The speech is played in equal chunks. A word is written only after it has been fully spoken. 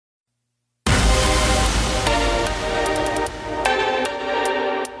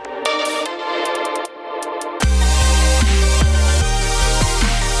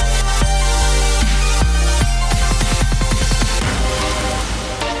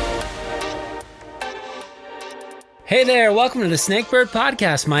Hey there, welcome to the Snakebird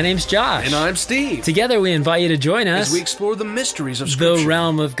Podcast. My name's Josh. And I'm Steve. Together we invite you to join us as we explore the mysteries of Scripture, the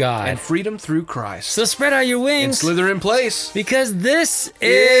realm of God, and freedom through Christ. So spread out your wings and slither in place, because this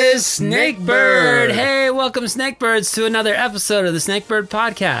is Snakebird. Hey, welcome Snakebirds to another episode of the Snakebird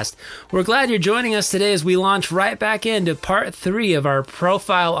Podcast. We're glad you're joining us today as we launch right back into part 3 of our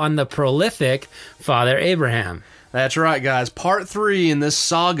profile on the prolific Father Abraham. That's right, guys. Part 3 in this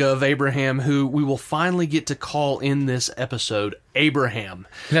saga of Abraham, who we will finally get to call in this episode Abraham.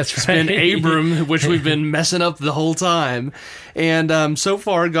 That's right. It's been Abram, which we've been messing up the whole time. And so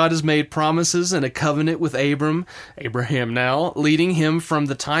far, God has made promises and a covenant with Abraham now, leading him from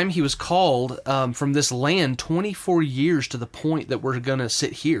the time he was called from this land 24 years to the point that we're going to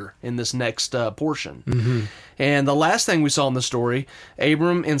sit here in this next portion. Mm-hmm. And the last thing we saw in the story,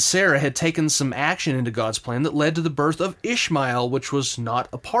 Abram and Sarah had taken some action into God's plan that led to the birth of Ishmael, which was not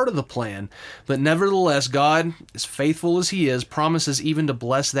a part of the plan. But nevertheless, God, as faithful as he is, promises even to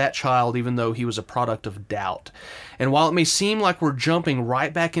bless that child, even though he was a product of doubt. And while it may seem like we're jumping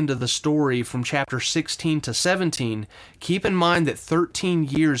right back into the story from chapter 16 to 17, keep in mind that 13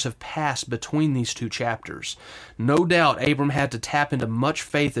 years have passed between these two chapters. No doubt Abram had to tap into much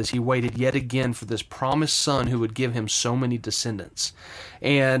faith as he waited yet again for this promised son who would give him so many descendants.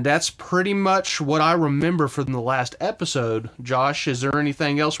 And that's pretty much what I remember from the last episode. Josh, is there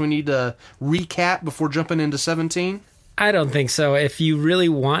anything else we need to recap before jumping into 17? I don't think so. If you really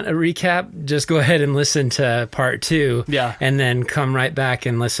want a recap, just go ahead and listen to part 2. Yeah. And then come right back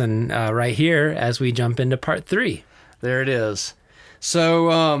and listen right here as we jump into part 3. There it is.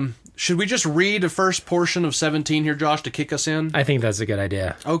 So, should we just read the first portion of 17 here, Josh, to kick us in? I think that's a good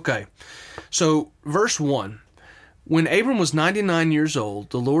idea. Okay. So, verse 1. When Abram was 99 years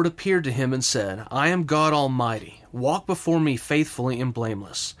old, the Lord appeared to him and said, I am God Almighty. Walk before me faithfully and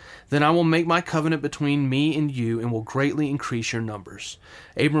blameless. Then I will make my covenant between me and you and will greatly increase your numbers.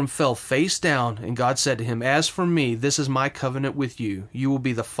 Abram fell face down, and God said to him, As for me, this is my covenant with you. You will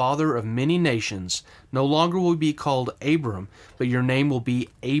be the father of many nations. No longer will you be called Abram, but your name will be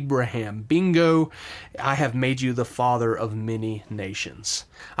Abraham. Bingo! I have made you the father of many nations.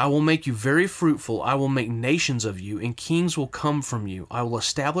 I will make you very fruitful. I will make nations of you, and kings will come from you. I will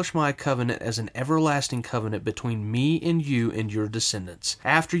establish my covenant as an everlasting covenant between me and you and your descendants,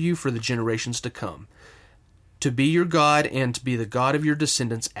 after you for the generations to come, to be your God and to be the God of your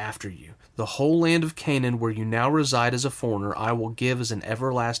descendants after you. The whole land of Canaan, where you now reside as a foreigner, I will give as an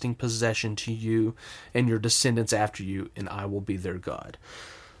everlasting possession to you and your descendants after you, and I will be their God.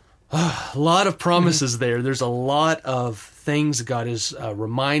 A lot of promises there. There's a lot of things God is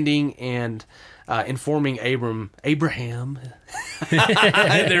reminding and informing Abraham.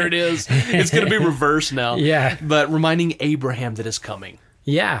 There it is. It's going to be reversed now. Yeah. But reminding Abraham that is coming.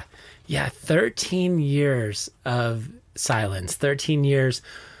 Yeah. 13 years of silence. 13 years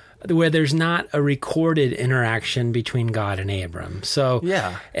where there's not a recorded interaction between God and Abram. So,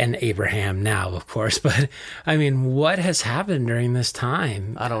 yeah. And Abraham now, of course. But, I mean, what has happened during this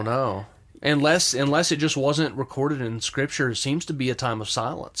time? I don't know. Unless it just wasn't recorded in Scripture, it seems to be a time of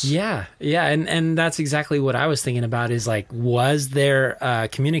silence. Yeah, and that's exactly what I was thinking about is like, was there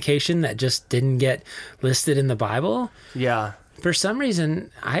communication that just didn't get listed in the Bible? Yeah. For some reason,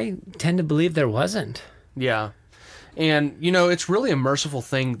 I tend to believe there wasn't. Yeah. And, it's really a merciful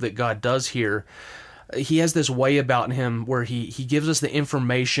thing that God does here. He has this way about him where he gives us the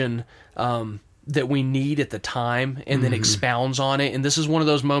information that we need at the time and then expounds on it. And this is one of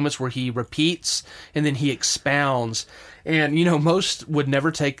those moments where he repeats and then he expounds. And, most would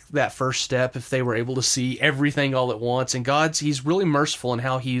never take that first step if they were able to see everything all at once. And he's really merciful in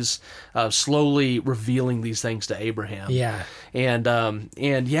how he's slowly revealing these things to Abraham. Yeah. And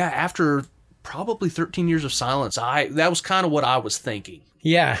after probably 13 years of silence, that was kind of what I was thinking.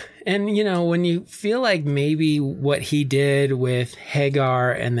 Yeah. And, when you feel like maybe what he did with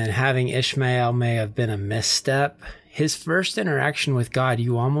Hagar and then having Ishmael may have been a misstep, his first interaction with God,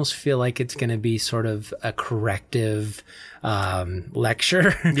 you almost feel like it's going to be sort of a corrective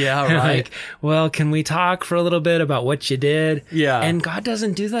lecture. Yeah, right. Like, well, can we talk for a little bit about what you did? Yeah. And God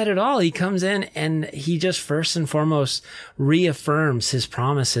doesn't do that at all. He comes in and he just first and foremost reaffirms his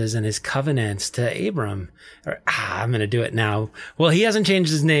promises and his covenants to Abram. I'm going to do it now. Well, he hasn't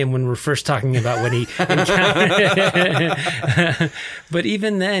changed his name when we're first talking about when he encountered. But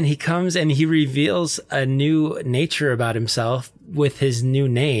even then, he comes and he reveals a new nature about himself with his new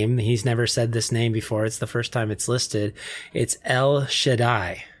name. He's never said this name before. It's the first time it's listed. It's El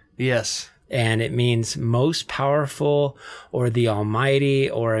Shaddai. Yes. And it means most powerful or the Almighty,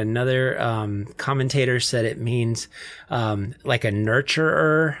 or another commentator said it means like a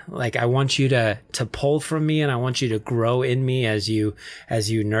nurturer. Like, I want you to pull from me, and I want you to grow in me as you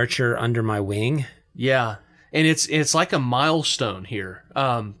nurture under my wing. Yeah. And it's like a milestone here,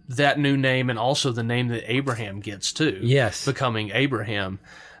 that new name, and also the name that Abraham gets too. Yes. Becoming Abraham.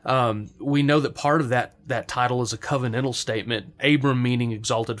 We know that part of that title is a covenantal statement. Abram meaning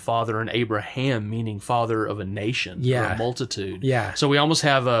exalted father, and Abraham meaning father of a nation, or a multitude. Yeah. So we almost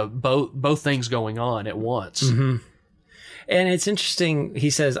have both things going on at once. Mm-hmm. And it's interesting. He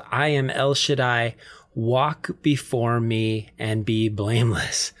says, "I am El Shaddai. Walk before me and be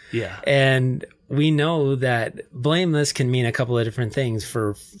blameless." Yeah. And we know that blameless can mean a couple of different things.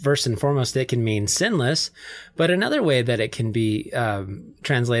 For first and foremost, it can mean sinless, but another way that it can be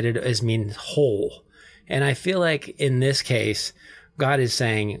translated is mean whole. And I feel like in this case, God is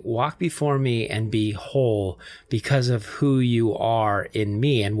saying, walk before me and be whole because of who you are in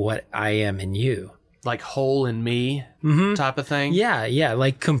me and what I am in you. Like whole in me type of thing? Yeah,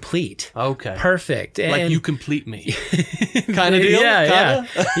 like complete. Okay. Perfect. Like you complete me kind of deal?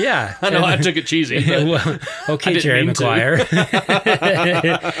 Yeah. I know I took it cheesy. But well, okay, Jerry Maguire.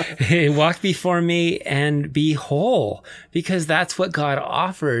 Walk before me and be whole, because that's what God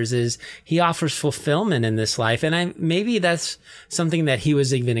offers. Is He offers fulfillment in this life. And maybe that's something that He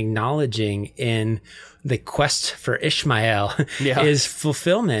was even acknowledging in the quest for Ishmael. Is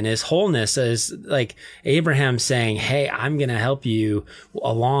fulfillment, is wholeness, is like Abraham saying, hey, I'm going to help you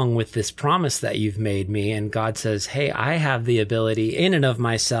along with this promise that you've made me. And God says, hey, I have the ability in and of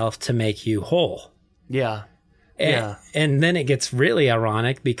myself to make you whole. Yeah. And then it gets really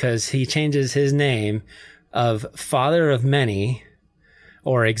ironic, because He changes His name of Father of Many,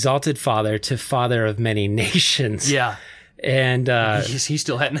 or Exalted Father, to Father of Many Nations. Yeah. And he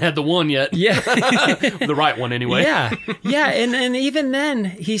still hadn't had the one yet. Yeah. The right one anyway. Yeah. And even then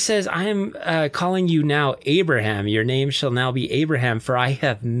He says, I am calling you now Abraham. Your name shall now be Abraham, for I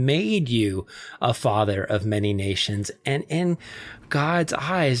have made you a father of many nations. And in God's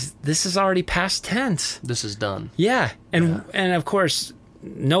eyes, this is already past tense. This is done. Yeah. And of course,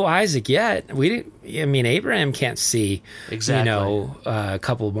 no Isaac yet. Abraham can't see, exactly, a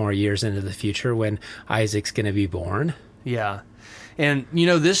couple more years into the future when Isaac's going to be born. Yeah. And,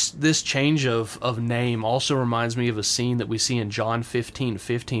 this change of name also reminds me of a scene that we see in John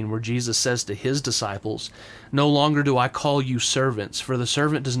 15:15, where Jesus says to His disciples, "No longer do I call you servants, for the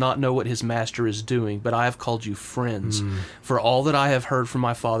servant does not know what his master is doing, but I have called you friends. For all that I have heard from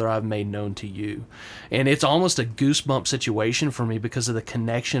my Father I have made known to you." And it's almost a goosebump situation for me because of the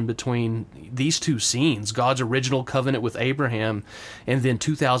connection between these two scenes, God's original covenant with Abraham, and then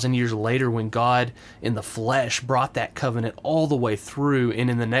 2,000 years later when God in the flesh brought that covenant all the way through, and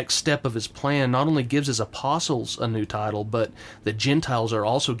in the next step of His plan not only gives His apostles a new title, but the Gentiles are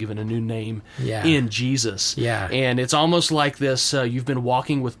also given a new name in Jesus. Yeah. And it's almost like this, you've been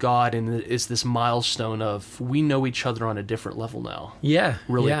walking with God, and it's this milestone of we know each other on a different level now. Yeah.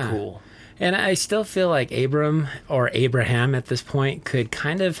 Really cool. And I still feel like Abram, or Abraham at this point, could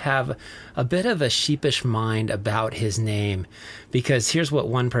kind of have a bit of a sheepish mind about his name, because here's what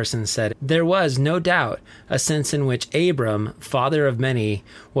one person said: there was no doubt a sense in which Abram, father of many,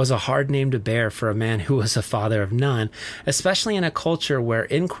 was a hard name to bear for a man who was a father of none, especially in a culture where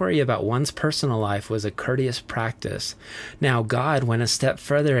inquiry about one's personal life was a courteous practice. Now God went a step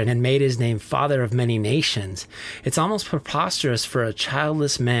further and made His name Father of Many Nations. It's almost preposterous for a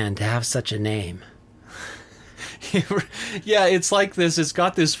childless man to have such a name. Yeah, it's like this. It's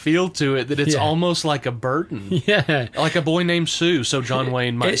got this feel to it that it's almost like a burden. Yeah. Like a boy named Sue, so John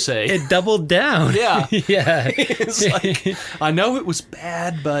Wayne might say. It doubled down. Yeah. Yeah. It's like, I know it was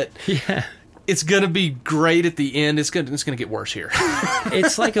bad, but it's going to be great at the end. It's going to get worse here.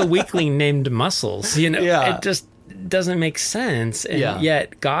 It's like a weakling named Muscles. Yeah. It just doesn't make sense, and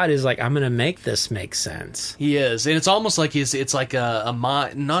yet God is like, I'm going to make this make sense. He is, and it's almost like it's like a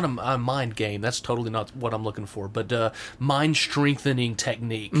mind, not a mind game. That's totally not what I'm looking for, but mind strengthening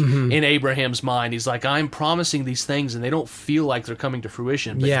technique in Abraham's mind. He's like, I'm promising these things, and they don't feel like they're coming to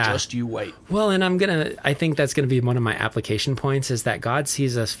fruition, but just you wait. Well, and I think that's going to be one of my application points, is that God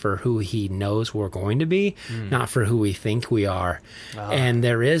sees us for who He knows we're going to be, not for who we think we are. And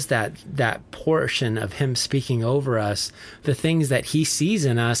there is that portion of Him speaking over us, the things that He sees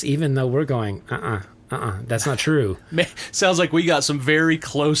in us, even though we're going, that's not true. Man, sounds like we got some very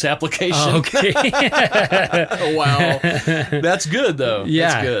close application. Oh, okay. Wow. That's good, though. Yeah.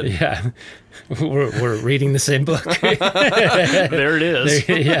 That's good. Yeah. We're reading the same book. There it is.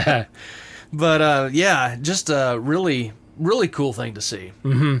 Yeah. But, just a really, really cool thing to see.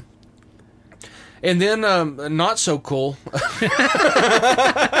 Mm-hmm. And then, not so cool,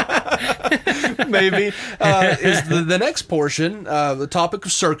 maybe, is the next portion, the topic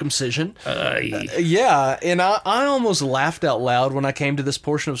of circumcision. Yeah, and I almost laughed out loud when I came to this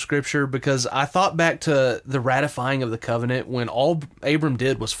portion of Scripture because I thought back to the ratifying of the covenant when all Abram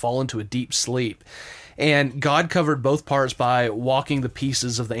did was fall into a deep sleep. And God covered both parts by walking the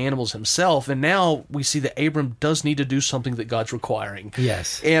pieces of the animals himself. And now we see that Abram does need to do something that God's requiring.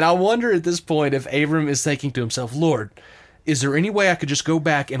 Yes. And I wonder at this point if Abram is thinking to himself, Lord, is there any way I could just go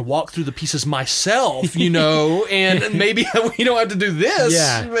back and walk through the pieces myself, and maybe we don't have to do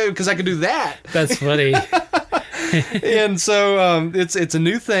this because I could do that. That's funny. And so it's a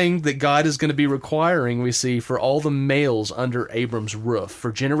new thing that God is going to be requiring, we see, for all the males under Abram's roof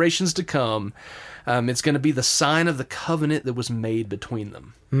for generations to come. It's going to be the sign of the covenant that was made between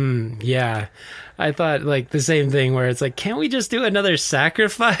them. Yeah. I thought like the same thing where it's like, can't we just do another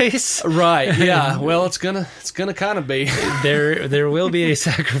sacrifice? Right. Yeah. Well, it's gonna kind of be. There will be a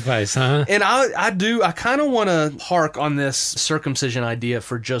sacrifice, huh? And I kind of want to hark on this circumcision idea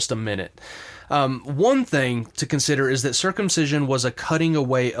for just a minute. One thing to consider is that circumcision was a cutting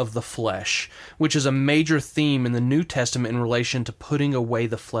away of the flesh, which is a major theme in the New Testament in relation to putting away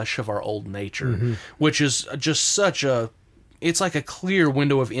the flesh of our old nature, which is just it's like a clear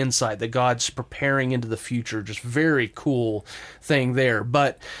window of insight that God's preparing into the future. Just very cool thing there.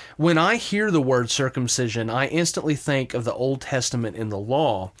 But when I hear the word circumcision, I instantly think of the Old Testament and the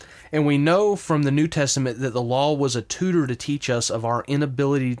law. And we know from the New Testament that the law was a tutor to teach us of our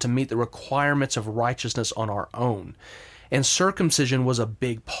inability to meet the requirements of righteousness on our own. And circumcision was a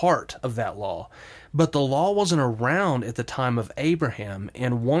big part of that law. But the law wasn't around at the time of Abraham,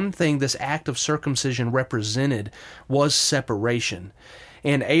 and one thing this act of circumcision represented was separation.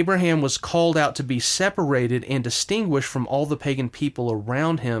 And Abraham was called out to be separated and distinguished from all the pagan people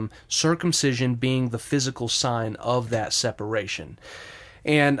around him, circumcision being the physical sign of that separation.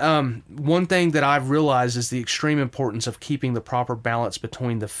 And one thing that I've realized is the extreme importance of keeping the proper balance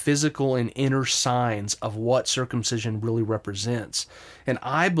between the physical and inner signs of what circumcision really represents. And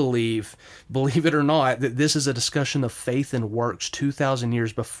I believe it or not, that this is a discussion of faith and works 2,000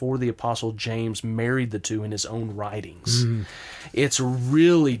 years before the Apostle James married the two in his own writings. It's a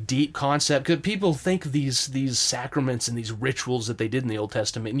really deep concept because people think of these sacraments and these rituals that they did in the Old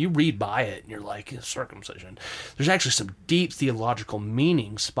Testament, and you read by it and you're like, circumcision. There's actually some deep theological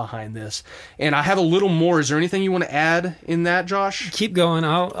meanings behind this. And I have a little more. Is there anything you want to add in that, Josh? Keep going.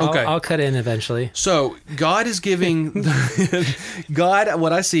 I'll cut in eventually. So God is giving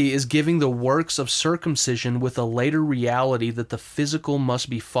what I see is giving the works of circumcision with a later reality that the physical must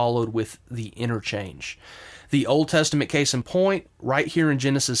be followed with the interchange. The Old Testament case in point, right here in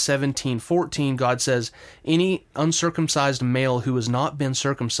Genesis 17:14, God says, any uncircumcised male who has not been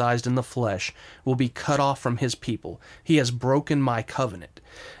circumcised in the flesh will be cut off from his people. He has broken my covenant.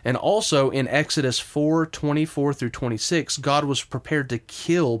 And also in Exodus 4:24 through 26, God was prepared to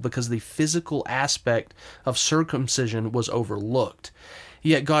kill because the physical aspect of circumcision was overlooked.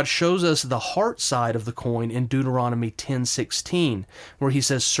 Yet God shows us the heart side of the coin in Deuteronomy 10:16, where he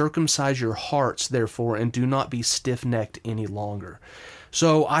says, circumcise your hearts, therefore, and do not be stiff-necked any longer.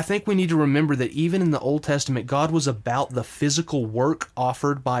 So I think we need to remember that even in the Old Testament, God was about the physical work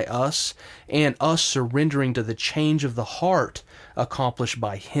offered by us and us surrendering to the change of the heart accomplished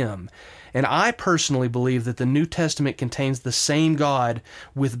by him. And I personally believe that the New Testament contains the same God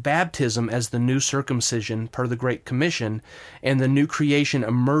with baptism as the new circumcision per the Great Commission, and the new creation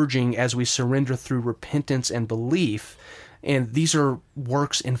emerging as we surrender through repentance and belief. And these are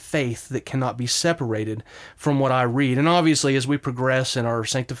works in faith that cannot be separated from what I read. And obviously, as we progress in our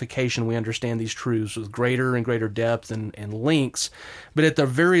sanctification, we understand these truths with greater and greater depth and lengths. But at the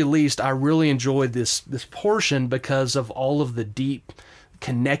very least, I really enjoyed this portion because of all of the deep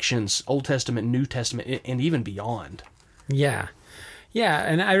connections, Old Testament, New Testament, and even beyond. Yeah.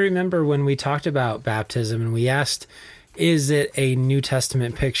 And I remember when we talked about baptism and we asked, is it a New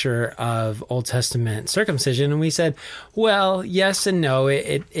Testament picture of Old Testament circumcision? And we said, well, yes and no.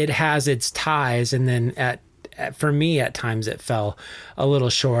 It has its ties. And then for me, at times it fell a little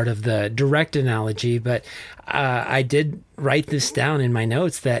short of the direct analogy, but I did write this down in my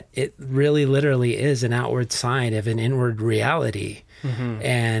notes that it really literally is an outward sign of an inward reality. Mm-hmm.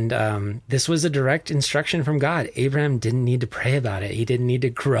 And this was a direct instruction from God. Abraham didn't need to pray about it. He didn't need to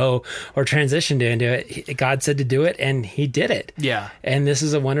grow or transition into it. God said to do it, and he did it. Yeah. And this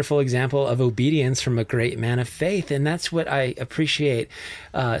is a wonderful example of obedience from a great man of faith. And that's what I appreciate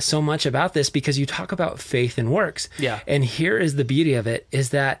so much about this, because you talk about faith and works. Yeah. And here is the beauty of it, is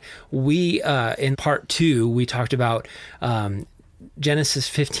that we, in part 2, we talked about Genesis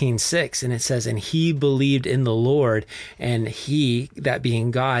 15:6, and it says, and he believed in the Lord, and he, that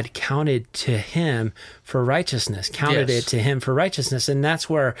being God, counted to him for righteousness, counted Yes. it to him for righteousness. And that's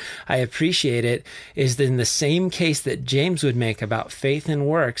where I appreciate it, is in the same case that James would make about faith and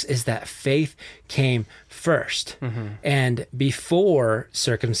works, is that faith came first. And before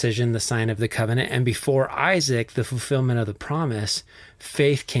circumcision, the sign of the covenant, and before Isaac, the fulfillment of the promise,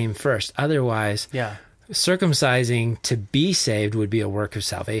 faith came first. Otherwise, Yeah. circumcising to be saved would be a work of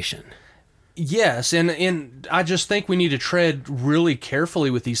salvation. Yes, and I just think we need to tread really carefully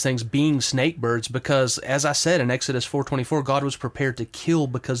with these things being snake birds, because as I said in Exodus 4:24, God was prepared to kill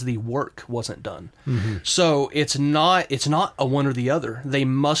because the work wasn't done. So it's not a one or the other. They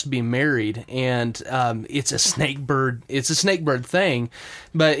must be married, and it's a snake bird thing,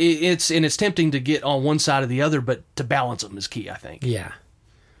 but it's tempting to get on one side or the other, but to balance them is key, I think. Yeah,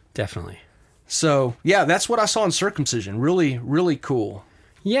 definitely. So yeah, that's what I saw in circumcision. Really, really cool.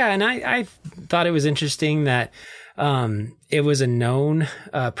 Yeah, and I thought it was interesting that it was a known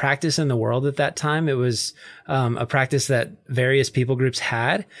practice in the world at that time. It was a practice that various people groups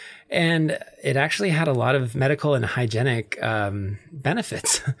had, and it actually had a lot of medical and hygienic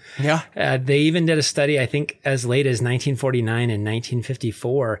benefits. Yeah. They even did a study, I think, as late as 1949 and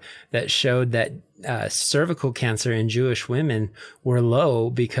 1954 that showed that cervical cancer in Jewish women were low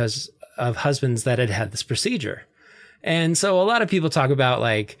because of husbands that had had this procedure. And so a lot of people talk about,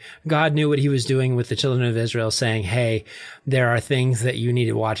 like, God knew what he was doing with the children of Israel, saying, hey, there are things that you need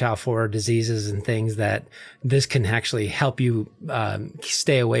to watch out for, diseases and things that this can actually help you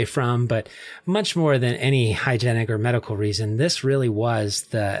stay away from. But much more than any hygienic or medical reason, this really was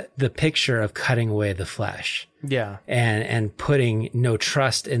the picture of cutting away the flesh. Yeah. And putting no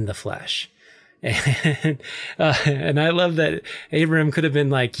trust in the flesh. And I love that Abraham could have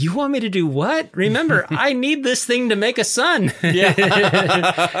been like, you want me to do what? Remember, I need this thing to make a son. Yeah.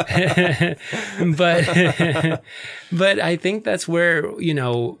 But I think that's where,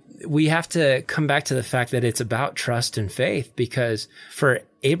 we have to come back to the fact that it's about trust and faith, because for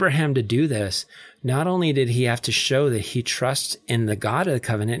Abraham to do this, not only did he have to show that he trusts in the God of the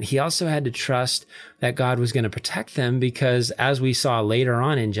covenant, he also had to trust that God was going to protect them, because as we saw later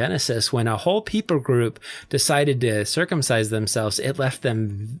on in Genesis, when a whole people group decided to circumcise themselves, it left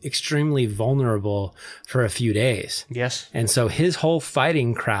them extremely vulnerable for a few days. Yes. And so his whole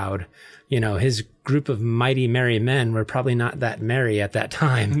fighting crowd, his group of mighty merry men were probably not that merry at that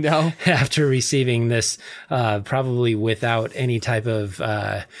time. No. After receiving this, probably without any type of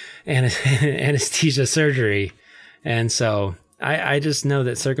anesthesia surgery. And so I just know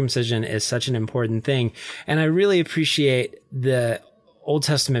that circumcision is such an important thing. And I really appreciate the Old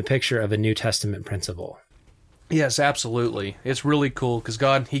Testament picture of a New Testament principle. Yes, absolutely. It's really cool because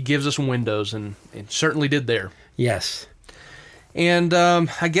God, he gives us windows, and it certainly did there. Yes. And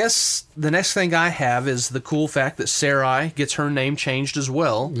I guess the next thing I have is the cool fact that Sarai gets her name changed as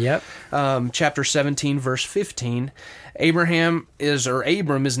well. Yep. Chapter 17, verse 15. Abram is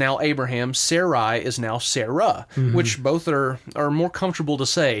now Abraham. Sarai is now Sarah, which both are more comfortable to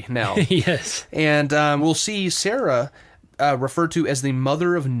say now. Yes. And we'll see Sarah referred to as the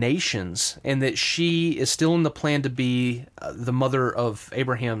mother of nations, and that she is still in the plan to be the mother of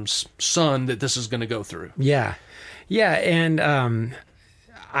Abraham's son that this is going to go through. Yeah. Yeah, and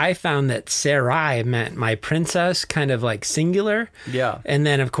I found that Sarai meant my princess, kind of like singular. Yeah. And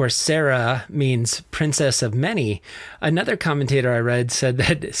then, of course, Sarah means princess of many. Another commentator I read said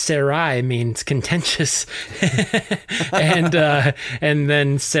that Sarai means contentious, and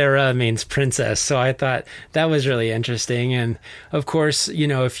then Sarah means princess. So I thought that was really interesting. And of course,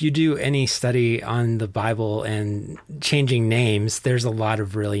 if you do any study on the Bible and changing names, there's a lot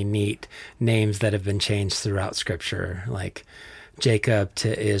of really neat names that have been changed throughout Scripture, like Jacob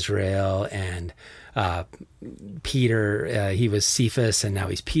to Israel, and Peter, he was Cephas and now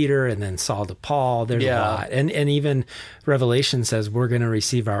he's Peter, and then Saul to Paul. There's a lot. And even Revelation says we're going to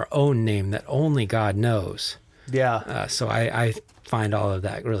receive our own name that only God knows. Yeah. So I find all of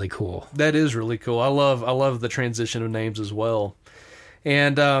that really cool. That is really cool. I love the transition of names as well.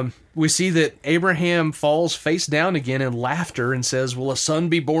 And we see that Abraham falls face down again in laughter and says, will a son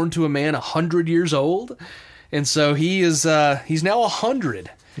be born to a man 100 years old? And so he's now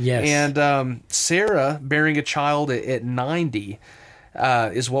 100. Yes. And Sarah bearing a child at 90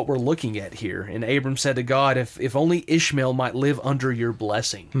 is what we're looking at here. And Abram said to God, if only Ishmael might live under your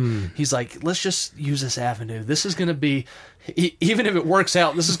blessing. He's like, let's just use this avenue. This is going to be Even if it works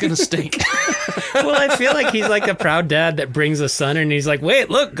out, this is going to stink. Well, I feel like he's like a proud dad that brings a son and he's like, wait,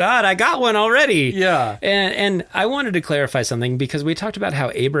 look, God, I got one already. Yeah. And I wanted to clarify something because we talked about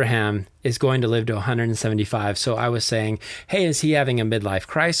how Abraham is going to live to 175. So I was saying, hey, is he having a midlife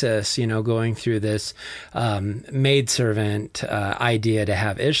crisis, going through this maidservant idea to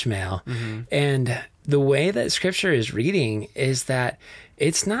have Ishmael? And the way that scripture is reading is that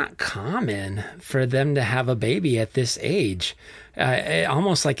it's not common for them to have a baby at this age.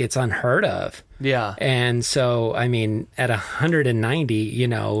 Almost like it's unheard of. Yeah. And so, I mean, at 190,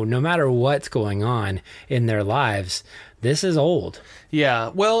 no matter what's going on in their lives, this is old.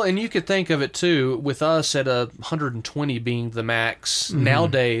 Yeah. Well, and you could think of it too, with us at 120 being the max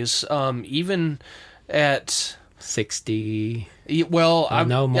nowadays, even at 60. Well,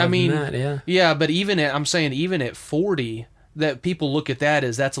 more than that, yeah. Yeah, but I'm saying even at 40, that people look at that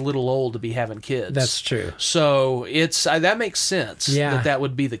as that's a little old to be having kids. That's true. So it's that makes sense that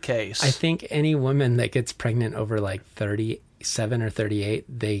would be the case. I think any woman that gets pregnant over like 37 or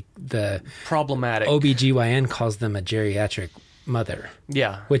 38, the problematic. OBGYN calls them a geriatric mother.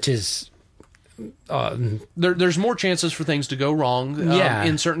 Yeah. Which is there's more chances for things to go wrong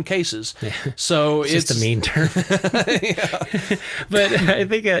in certain cases. Yeah. So it's just a mean term. But I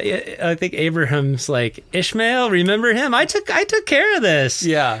think Abraham's like, Ishmael, remember him? I took care of this.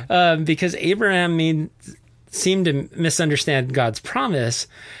 Yeah. Because Abraham seemed to misunderstand God's promise,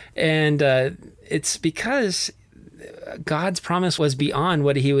 and it's because God's promise was beyond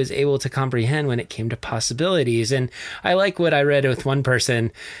what he was able to comprehend when it came to possibilities. And I like what I read with one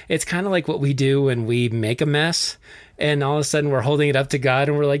person. It's kind of like what we do when we make a mess and all of a sudden we're holding it up to God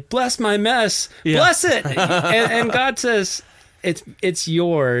and we're like, bless my mess, bless it. and God says, it's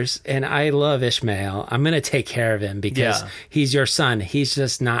yours. And I love Ishmael. I'm going to take care of him because he's your son. He's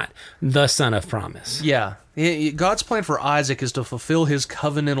just not the son of promise. Yeah. God's plan for Isaac is to fulfill his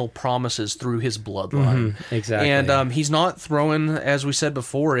covenantal promises through his bloodline. Exactly. And he's not throwing, as we said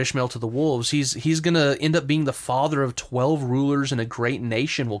before, Ishmael to the wolves. He's going to end up being the father of 12 rulers, and a great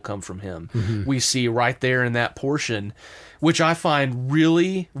nation will come from him. We see right there in that portion, which I find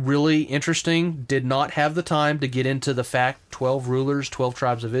really, really interesting. Did not have the time to get into the fact 12 rulers, 12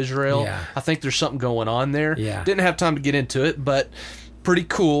 tribes of Israel. Yeah. I think there's something going on there. Yeah. Didn't have time to get into it, but pretty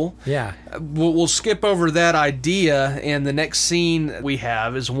cool. Yeah. We'll skip over that idea, and the next scene we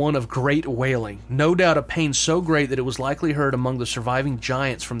have is one of great wailing. No doubt a pain so great that it was likely heard among the surviving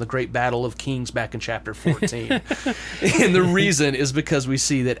giants from the great battle of Kings back in chapter 14. And the reason is because we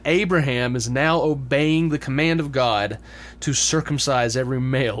see that Abraham is now obeying the command of God to circumcise every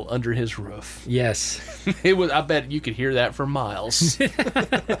male under his roof. Yes. I bet you could hear that for miles.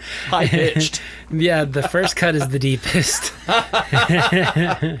 High pitched. Yeah, the first cut is the deepest.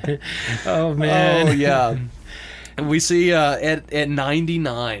 Oh man. Oh yeah. And we see at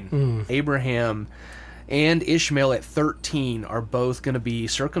 99, Abraham and Ishmael at 13 are both going to be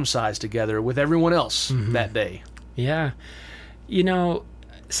circumcised together with everyone else that day. Yeah.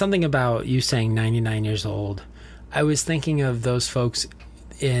 Something about you saying 99 years old, I was thinking of those folks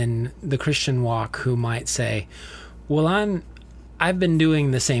in the Christian walk who might say, well, I've been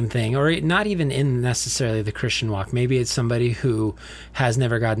doing the same thing, or not even in necessarily the Christian walk. Maybe it's somebody who has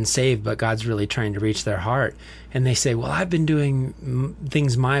never gotten saved, but God's really trying to reach their heart. And they say, well, I've been doing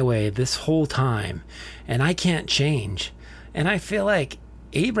things my way this whole time, and I can't change. And I feel like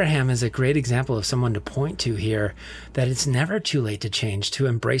Abraham is a great example of someone to point to here, that it's never too late to change, to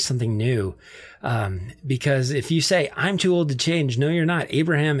embrace something new. Because if you say, I'm too old to change, no, you're not.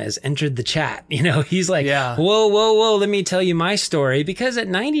 Abraham has entered the chat. He's like, whoa, let me tell you my story. Because at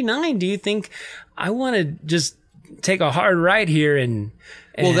 99, do you think I want to just take a hard right here?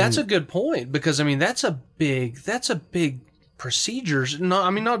 Well, that's a good point, because that's a big procedure.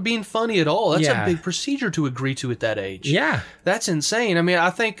 Not being funny at all. That's a big procedure to agree to at that age. Yeah. That's insane. I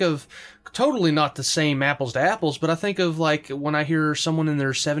think of totally not the same apples to apples, but I think of like when I hear someone in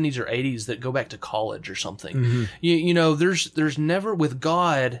their 70s or 80s that go back to college or something. There's never, with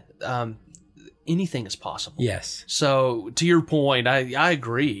God, anything is possible. Yes. So to your point, I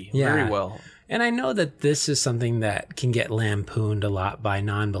agree very well. And I know that this is something that can get lampooned a lot by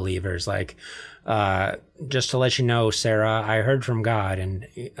non-believers. Like, just to let you know, Sarah, I heard from God, and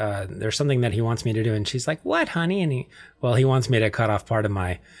there's something that he wants me to do. And she's like, what, honey? And he wants me to cut off part of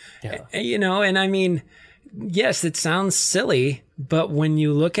my, and yes, it sounds silly, but when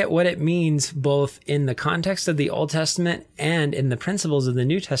you look at what it means, both in the context of the Old Testament and in the principles of the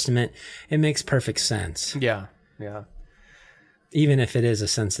New Testament, it makes perfect sense. Yeah. Yeah. Even if it is a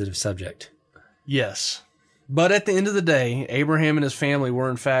sensitive subject. Yes. But at the end of the day, Abraham and his family were,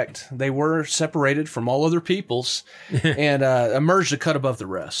 in fact, they were separated from all other peoples and emerged a cut above the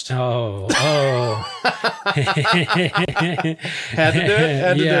rest. Oh. Had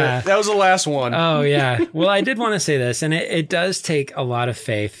to do it. That was the last one. Oh, yeah. Well, I did want to say this, and it does take a lot of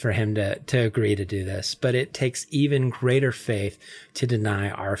faith for him to agree to do this, but it takes even greater faith to deny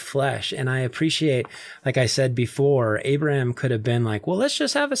our flesh. And I appreciate, like I said before, Abraham could have been like, well, let's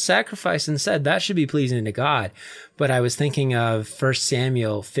just have a sacrifice instead. That should be pleasing to God. But I was thinking of 1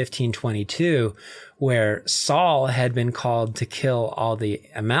 Samuel 15:22, where Saul had been called to kill all the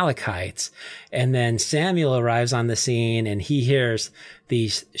Amalekites. And then Samuel arrives on the scene and he hears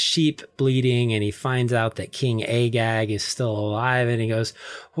these sheep bleating and he finds out that King Agag is still alive and he goes,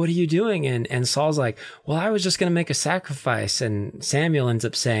 what are you doing? And Saul's like, well, I was just going to make a sacrifice. And Samuel ends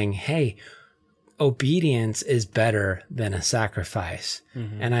up saying, hey, obedience is better than a sacrifice.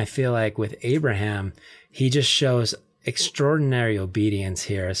 Mm-hmm. And I feel like with Abraham, he just shows extraordinary obedience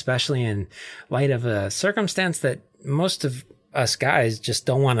here, especially in light of a circumstance that most of us guys just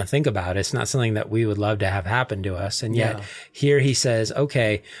don't want to think about. It's not something that we would love to have happen to us. And yet here he says,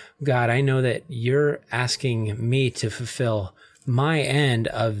 okay, God, I know that you're asking me to fulfill my end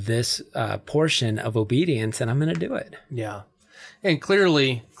of this portion of obedience, and I'm going to do it. Yeah. And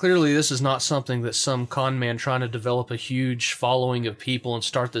clearly, this is not something that some con man trying to develop a huge following of people and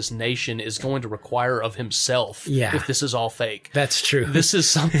start this nation is going to require of himself. Yeah. If this is all fake. That's true. This is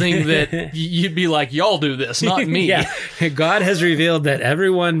something that you'd be like, y'all do this, not me. Yeah. God has revealed that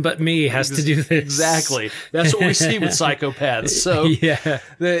everyone but me has to do this. Exactly. That's what we see with psychopaths. So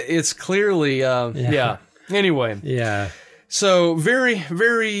it's clearly, Anyway. Yeah. So very,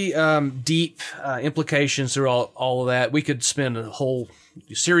 very deep implications through all of that. We could spend a whole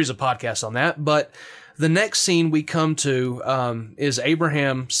series of podcasts on that. But the next scene we come to is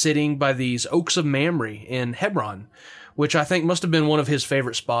Abraham sitting by these oaks of Mamre in Hebron, which I think must have been one of his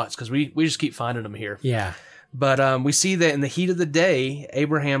favorite spots because we just keep finding them here. Yeah. But we see that in the heat of the day,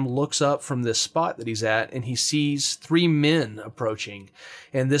 Abraham looks up from this spot that he's at and he sees 3 men approaching.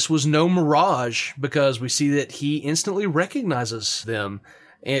 And this was no mirage because we see that he instantly recognizes them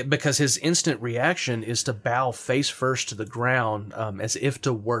because his instant reaction is to bow face first to the ground as if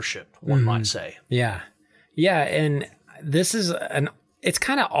to worship, one might say. Yeah. Yeah. And this is it's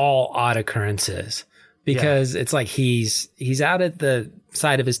kind of all odd occurrences because it's like he's out at the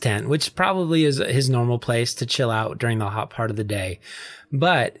side of his tent, which probably is his normal place to chill out during the hot part of the day.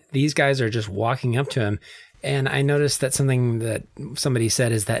 But these guys are just walking up to him. And I noticed that something that somebody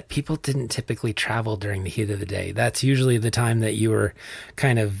said is that people didn't typically travel during the heat of the day. That's usually the time that you were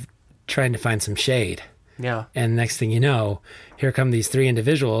kind of trying to find some shade. Yeah. And next thing you know, here come these 3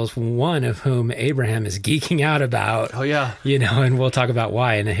 individuals, one of whom Abraham is geeking out about. Oh, yeah. And we'll talk about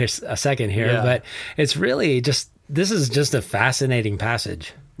why in a second here. Yeah. But it's really this is just a fascinating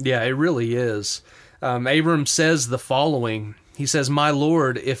passage. Yeah, it really is. Abram says the following. He says, "My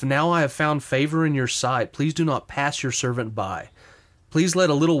Lord, if now I have found favor in your sight, please do not pass your servant by. Please let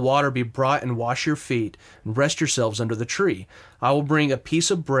a little water be brought and wash your feet, and rest yourselves under the tree. I will bring a piece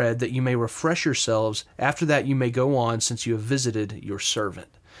of bread that you may refresh yourselves. After that you may go on, since you have visited your servant."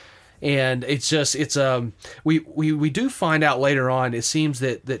 And we do find out later on, it seems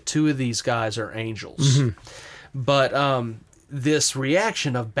that 2 of these guys are angels. Mm-hmm. But this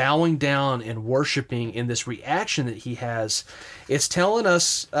reaction of bowing down and worshiping, and this reaction that he has, it's telling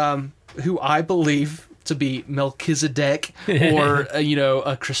us who I believe to be Melchizedek or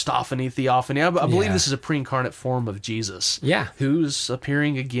a Christophany, Theophany. I believe this is a pre-incarnate form of Jesus. Yeah, who's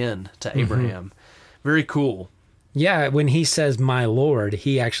appearing again to Abraham. Mm-hmm. Very cool. Yeah, when he says "my Lord,"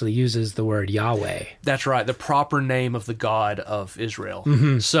 he actually uses the word Yahweh. That's right, the proper name of the God of Israel.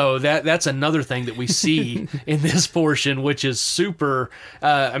 Mm-hmm. So that's another thing that we see in this portion, which is super.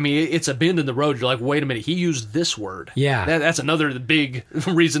 It's a bend in the road. You're like, wait a minute, he used this word. Yeah, that's another big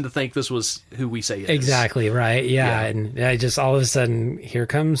reason to think this was who we say it is. Exactly right. Yeah, and I just all of a sudden here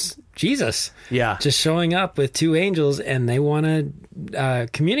comes Jesus. Yeah, just showing up with 2 angels, and they want to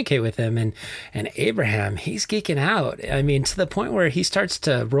communicate with him, and Abraham, he's geeking out. I mean, to the point where he starts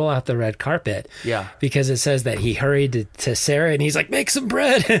to roll out the red carpet. Yeah, because it says that he hurried to Sarah and he's like, make some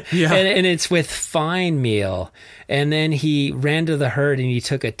bread. Yeah, and it's with fine meal. And then he ran to the herd and he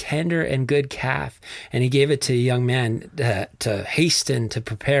took a tender and good calf and he gave it to a young man to hasten to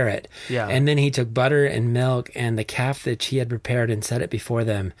prepare it. Yeah, and then he took butter and milk and the calf that he had prepared and set it before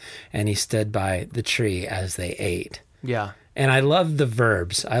them, and he stood by the tree as they ate. Yeah. And I love the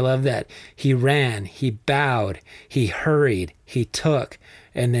verbs. I love that he ran, he bowed, he hurried, he took,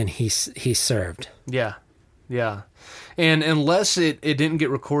 and then he served. Yeah. Yeah. And unless it didn't get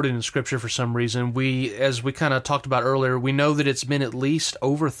recorded in Scripture for some reason, as we kind of talked about earlier, we know that it's been at least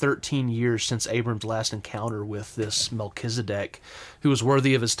over 13 years since Abram's last encounter with this Melchizedek, who was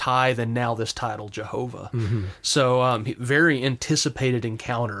worthy of his tithe and now this title, Jehovah. Mm-hmm. So very anticipated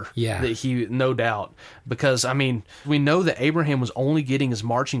encounter, that he, no doubt, because, I mean, we know that Abraham was only getting his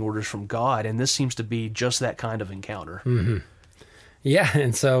marching orders from God, and this seems to be just that kind of encounter. Mm-hmm. Yeah,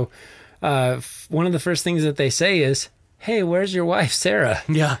 and so one of the first things that they say is, "Hey, where's your wife, Sarah?"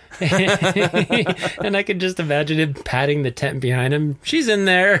 Yeah. And I could just imagine him patting the tent behind him. "She's in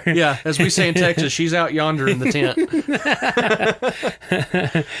there." Yeah, as we say in Texas, she's out yonder in the tent.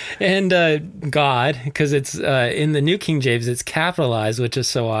 And God, because it's in the New King James, it's capitalized, which is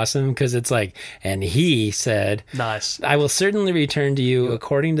so awesome, because it's like, "And he said, nice, I will certainly return to you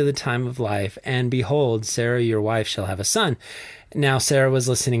according to the time of life, and behold, Sarah, your wife, shall have a son." Now Sarah was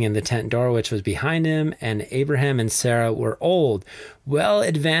listening in the tent door, which was behind him, and Abraham and Sarah were old, well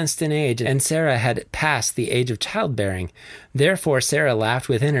advanced in age, and Sarah had passed the age of childbearing. Therefore Sarah laughed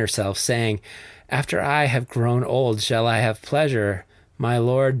within herself, saying, "After I have grown old, shall I have pleasure, my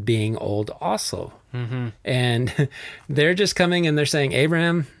Lord being old also?" Mm-hmm. And they're just coming and they're saying,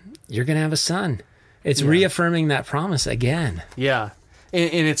 "Abraham, you're going to have a son." It's reaffirming that promise again. Yeah.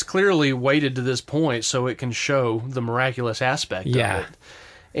 And it's clearly weighted to this point so it can show the miraculous aspect of it.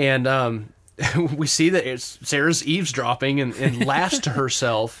 And we see that Sarah's eavesdropping and laughs to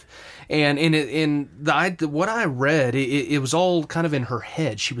herself. And what I read, it was all kind of in her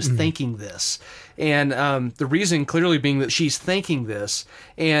head. She was thinking this. And the reason clearly being that she's thinking this.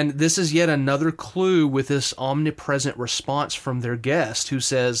 And this is yet another clue with this omnipresent response from their guest who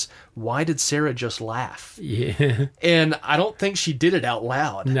says, "Why did Sarah just laugh?" Yeah. And I don't think she did it out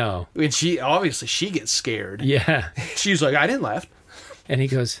loud. No. And she gets scared. Yeah. She's like, "I didn't laugh." And he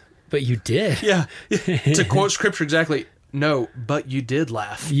goes, "But you did." Yeah. To quote scripture exactly, "No, but you did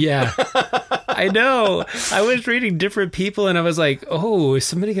laugh." Yeah. I know. I was reading different people and I was like, "Oh, is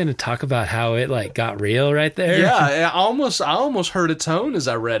somebody going to talk about how it like got real right there?" Yeah, I almost heard a tone as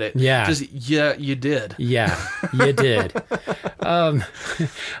I read it. Yeah. Just, yeah, you did. Yeah, you did.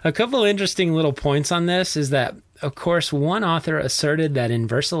 A couple interesting little points on this is that, of course, one author asserted that in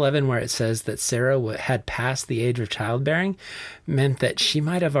verse 11, where it says that Sarah had passed the age of childbearing, meant that she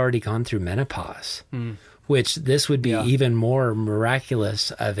might have already gone through menopause. Which this would be even more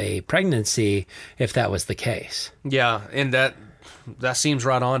miraculous of a pregnancy if that was the case. Yeah, and that seems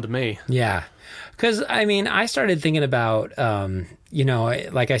right on to me. Yeah. Because, I mean, I started thinking about,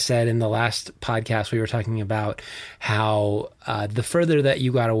 like I said in the last podcast, we were talking about how the further that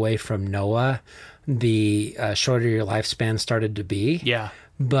you got away from Noah, the shorter your lifespan started to be. Yeah.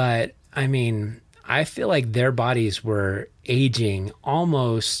 But, I mean, I feel like their bodies were aging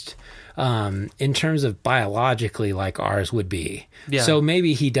almost in terms of biologically like ours would be. Yeah. So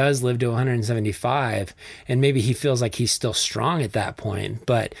maybe he does live to 175 and maybe he feels like he's still strong at that point,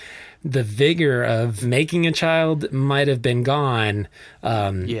 but the vigor of making a child might have been gone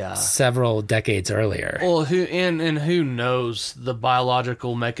several decades earlier. Well, who knows the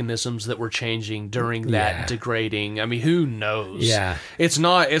biological mechanisms that were changing during that degrading? I mean, who knows? Yeah, it's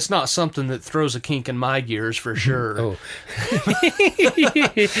not something that throws a kink in my gears for sure. Oh,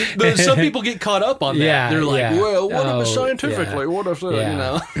 some people get caught up on that. Yeah, they're like, "Well, what if it's Yeah. scientifically? What if you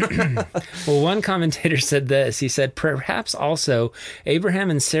know?" Well, one commentator said this. He said, "Perhaps also Abraham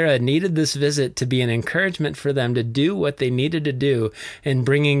and Sarah needed this visit to be an encouragement for them to do what they needed to do in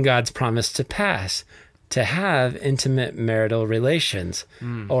bringing God's promise to pass, to have intimate marital relations,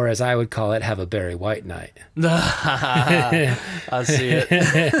 or as I would call it, have a Barry White night." I see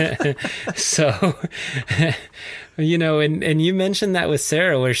it. So, and you mentioned that with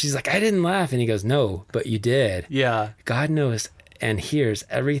Sarah where she's like, "I didn't laugh." And he goes, "No, but you did." Yeah. God knows and hears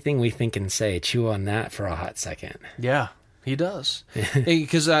everything we think and say. Chew on that for a hot second. Yeah. He does.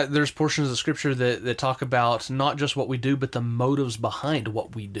 Because there's portions of Scripture that talk about not just what we do, but the motives behind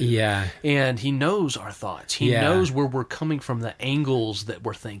what we do. Yeah. And he knows our thoughts. He knows where we're coming from, the angles that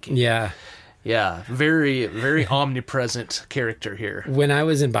we're thinking. Yeah. Yeah. Very, very omnipresent character here. When I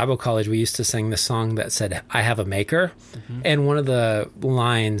was in Bible college, we used to sing the song that said, "I have a maker." Mm-hmm. And one of the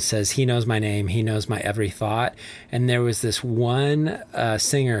lines says, "He knows my name. He knows my every thought." And there was this one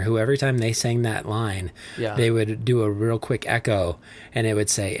singer who every time they sang that line, they would do a real quick echo and it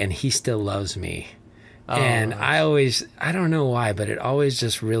would say, "And he still loves me." Oh, and nice. I don't know why, but it always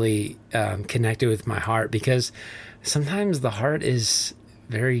just really connected with my heart, because sometimes the heart is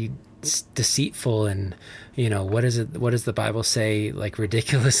very deceitful and, what does the Bible say? Like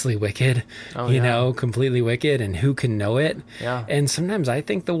ridiculously wicked, completely wicked, and who can know it? Yeah. And sometimes I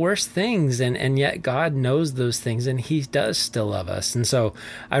think the worst things, and yet God knows those things, and he does still love us. And so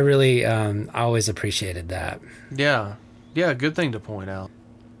I really always appreciated that. Yeah. Yeah. Good thing to point out.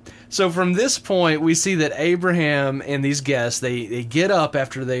 So from this point, we see that Abraham and these guests, they get up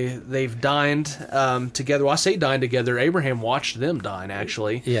after they've dined together. Well, I say dined together. Abraham watched them dine,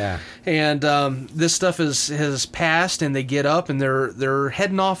 actually. Yeah. And this stuff has passed, and they get up, and they're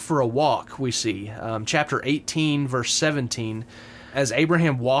heading off for a walk, we see. Chapter 18, verse 17. As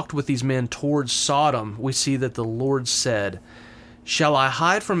Abraham walked with these men towards Sodom, we see that the Lord said, "Shall I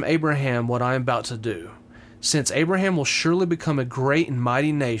hide from Abraham what I am about to do? Since Abraham will surely become a great and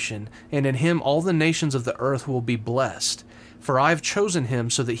mighty nation, and in him all the nations of the earth will be blessed. For I have chosen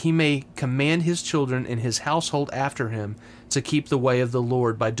him so that he may command his children and his household after him to keep the way of the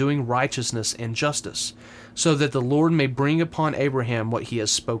Lord by doing righteousness and justice, so that the Lord may bring upon Abraham what he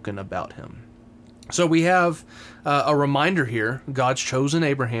has spoken about him." So we have a reminder here. God's chosen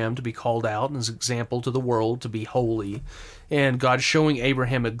Abraham to be called out as an example to the world, to be holy, and God's showing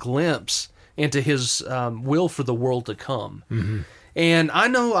Abraham a glimpse into his will for the world to come. Mm-hmm. And I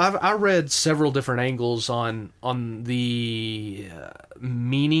know I read several different angles on the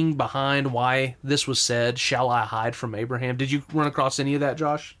meaning behind why this was said, "Shall I hide from Abraham?" Did you run across any of that,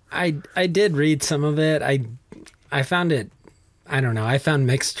 Josh? I did read some of it. I found it, I don't know, I found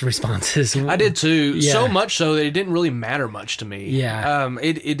mixed responses. I did too. Yeah. So much so that it didn't really matter much to me. Yeah.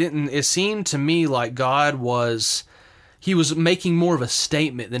 It seemed to me like God was... He was making more of a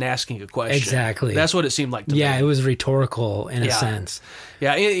statement than asking a question. Exactly. That's what it seemed like to me. Yeah, it was rhetorical in a sense.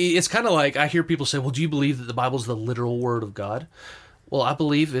 Yeah, it's kind of like I hear people say, well, do you believe that the Bible is the literal word of God? Well, I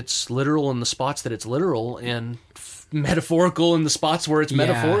believe it's literal in the spots that it's literal and metaphorical in the spots where it's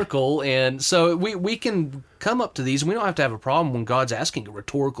metaphorical. And so we can come up to these, and we don't have to have a problem when God's asking a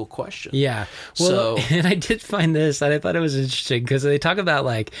rhetorical question. Yeah. Well, and I did find this, and I thought it was interesting because they talk about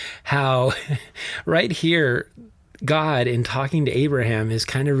like how right here, God, in talking to Abraham, is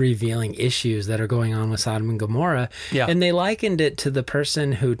kind of revealing issues that are going on with Sodom and Gomorrah. Yeah. And they likened it to the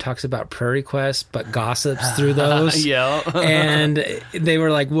person who talks about prayer requests but gossips through those. Yeah. And they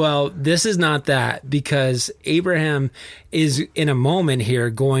were like, well, this is not that, because Abraham is in a moment here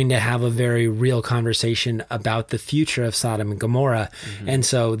going to have a very real conversation about the future of Sodom and Gomorrah. Mm-hmm. And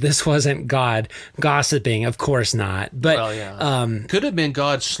so this wasn't God gossiping, of course not. But could have been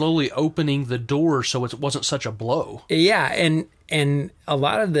God slowly opening the door so it wasn't such a blow. Yeah, and a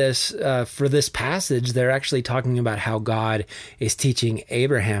lot of this, for this passage, they're actually talking about how God is teaching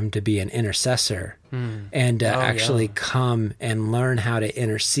Abraham to be an intercessor and actually come and learn how to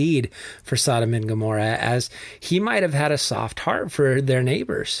intercede for Sodom and Gomorrah, as he might have had a soft heart for their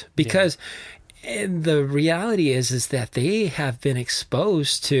neighbors, because the reality is that they have been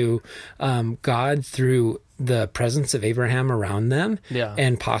exposed to God through the presence of Abraham around them,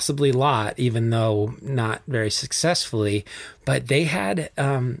 and possibly Lot, even though not very successfully. But they had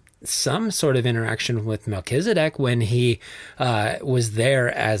some sort of interaction with Melchizedek when he was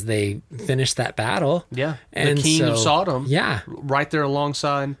there as they finished that battle. Yeah, and the king of Sodom. Yeah, right there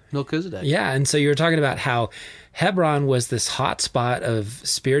alongside Melchizedek. Yeah, and so you were talking about how Hebron was this hot spot of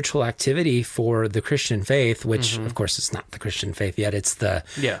spiritual activity for the Christian faith, which, of course, it's not the Christian faith yet. It's the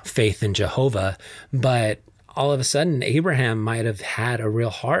faith in Jehovah. But all of a sudden, Abraham might have had a real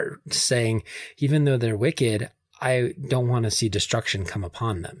heart saying, even though they're wicked, I don't want to see destruction come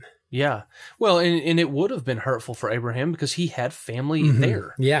upon them. Yeah. Well, and it would have been hurtful for Abraham because he had family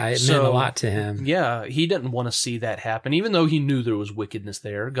there. Yeah, it meant a lot to him. Yeah, he didn't want to see that happen, even though he knew there was wickedness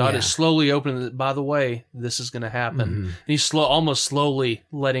there. God is slowly opening it. By the way, this is going to happen. And he's almost slowly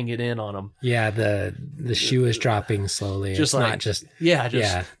letting it in on him. Yeah, the shoe is dropping slowly. Just it's like, not just...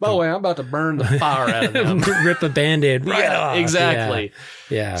 by the way, I'm about to burn the fire out of them. Rip a Band-Aid right off. Exactly.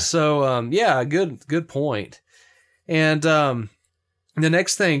 Yeah. So, good point. And... the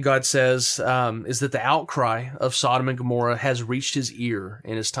next thing God says is that the outcry of Sodom and Gomorrah has reached his ear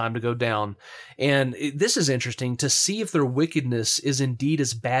and it's time to go down. And this is interesting to see if their wickedness is indeed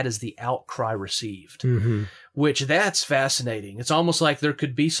as bad as the outcry received, which that's fascinating. It's almost like there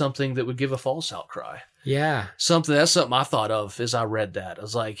could be something that would give a false outcry. Yeah. That's something I thought of as I read that. I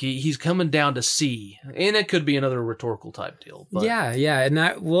was like, he's coming down to see, and it could be another rhetorical type deal. But. Yeah.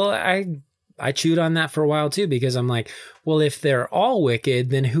 And I chewed on that for a while too, because I'm like, well, if they're all wicked,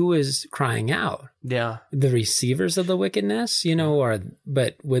 then who is crying out? Yeah. The receivers of the wickedness,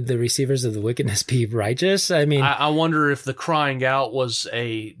 but would the receivers of the wickedness be righteous? I mean, I wonder if the crying out was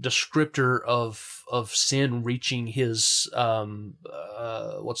a descriptor of sin reaching his,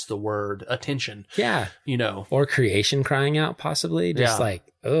 what's the word? Attention. Yeah. Or creation crying out, possibly. Just like,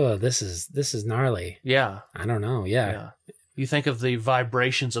 oh, this is gnarly. Yeah. I don't know. Yeah. You think of the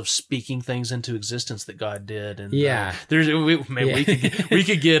vibrations of speaking things into existence that God did, and we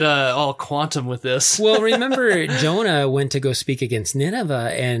could get all quantum with this. Well, remember Jonah went to go speak against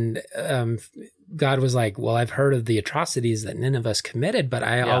Nineveh, and God was like, "Well, I've heard of the atrocities that Nineveh's committed, but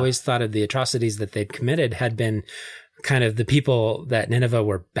I always thought of the atrocities that they'd committed had been kind of the people that Nineveh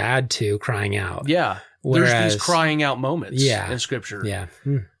were bad to crying out." Yeah, there's these crying out moments in Scripture. Yeah.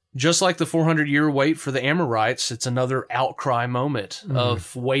 Just like the 400-year wait for the Amorites, it's another outcry moment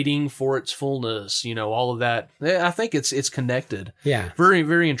of waiting for its fullness, all of that. I think it's connected. Yeah. Very,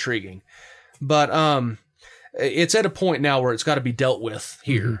 very intriguing. But it's at a point now where it's got to be dealt with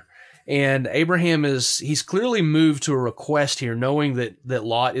here. Mm-hmm. And Abraham he's clearly moved to a request here, knowing that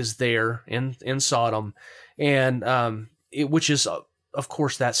Lot is there in Sodom. And which is, of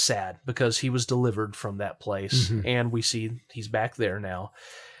course, that's sad because he was delivered from that place. Mm-hmm. And we see he's back there now.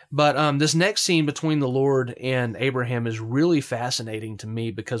 But this next scene between the Lord and Abraham is really fascinating to me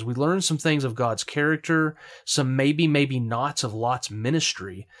because we learn some things of God's character, some maybe nots of Lot's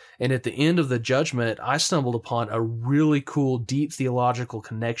ministry. And at the end of the judgment, I stumbled upon a really cool, deep theological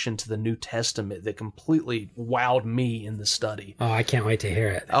connection to the New Testament that completely wowed me in the study. Oh, I can't wait to hear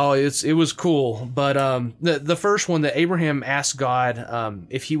it. Oh, it was cool. But the first one, that Abraham asked God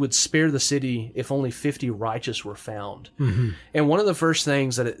if he would spare the city if only 50 righteous were found. Mm-hmm. And one of the first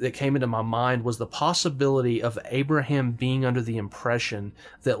things that came into my mind was the possibility of Abraham being under the impression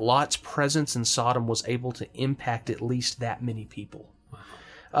that Lot's presence in Sodom was able to impact at least that many people.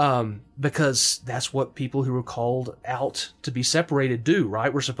 Because that's what people who were called out to be separated do,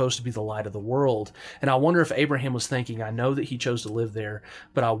 right? We're supposed to be the light of the world. And I wonder if Abraham was thinking, I know that he chose to live there,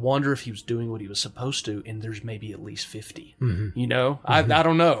 but I wonder if he was doing what he was supposed to, and there's maybe at least 50. Mm-hmm. I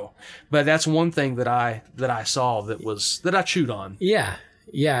don't know. But that's one thing that I saw that I chewed on. Yeah.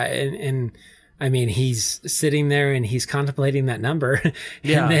 Yeah. And I mean, he's sitting there and he's contemplating that number.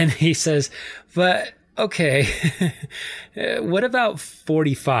 And then he says, but okay, what about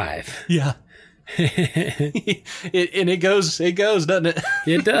 45? Yeah. It goes, doesn't it?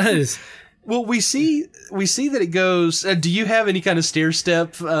 It does. Well, we see that it goes. Do you have any kind of stair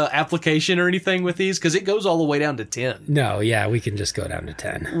step application or anything with these? Because it goes all the way down to 10. No, yeah, we can just go down to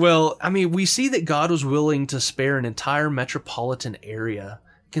 10. Well, I mean, we see that God was willing to spare an entire metropolitan area,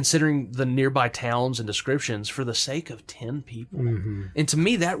 considering the nearby towns and descriptions, for the sake of 10 people. Mm-hmm. And to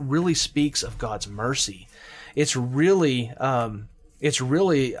me, that really speaks of God's mercy. It's really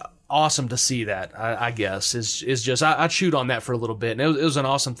awesome to see that, I guess. Is just I chewed on that for a little bit, and it was an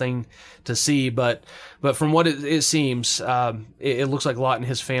awesome thing to see. But from what it seems, it looks like Lot and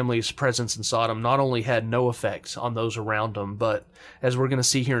his family's presence in Sodom not only had no effect on those around them, but as we're going to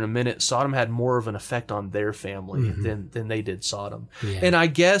see here in a minute, Sodom had more of an effect on their family than they did Sodom. Yeah. And I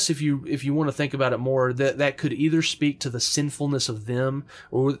guess if you want to think about it more, that could either speak to the sinfulness of them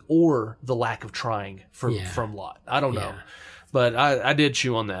or the lack of trying from Lot. I don't know. But I did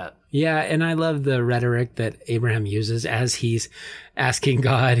chew on that. Yeah, and I love the rhetoric that Abraham uses as he's asking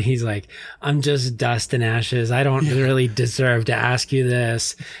God. He's like, I'm just dust and ashes. I don't really deserve to ask you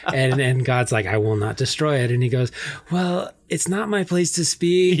this. And God's like, I will not destroy it. And he goes, well, it's not my place to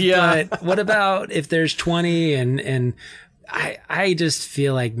speak. But what about if there's 20? And I just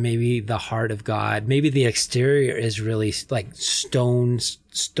feel like maybe the heart of God, maybe the exterior is really like stone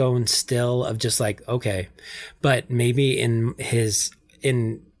still of just like, okay, but maybe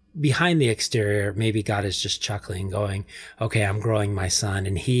behind the exterior, maybe God is just chuckling, going, okay, I'm growing my son.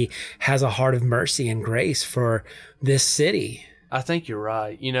 And he has a heart of mercy and grace for this city. I think you're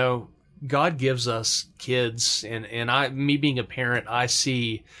right. God gives us kids, and me being a parent, I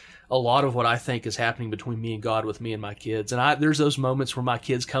see a lot of what I think is happening between me and God with me and my kids. And there's those moments where my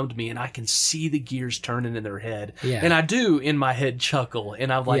kids come to me and I can see the gears turning in their head. Yeah. And I do in my head chuckle,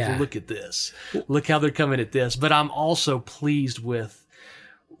 and I'm like, look at this. Look how they're coming at this. But I'm also pleased with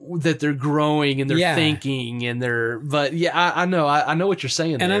that they're growing and they're Yeah. thinking and but yeah, I know what you're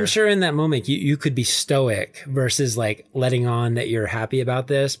saying. And there. I'm sure in that moment you could be stoic versus like letting on that you're happy about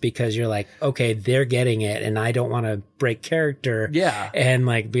this because you're like, okay, they're getting it and I don't want to break character. Yeah. And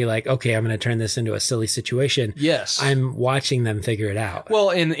like be like, okay, I'm going to turn this into a silly situation. Yes. I'm watching them figure it out. Well,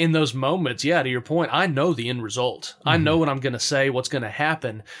 in those moments, yeah, to your point, I know the end result. I know what I'm going to say, what's going to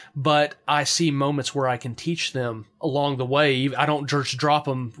happen, but I see moments where I can teach them along the way. I don't just drop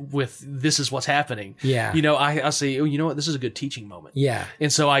them with, this is what's happening. Yeah. You know, I say, oh, you know what, this is a good teaching moment. Yeah.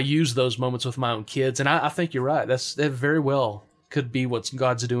 And so I use those moments with my own kids. And I think you're right. That very well could be what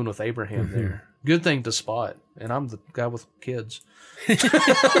God's doing with Abraham there. Good thing to spot. And I'm the guy with kids.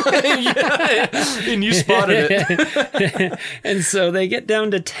 Yeah. And you spotted it. And so they get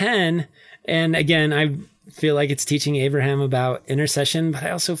down to 10. And again, I feel like it's teaching Abraham about intercession, but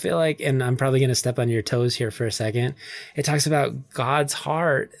I also feel like, and I'm probably going to step on your toes here for a second, it talks about God's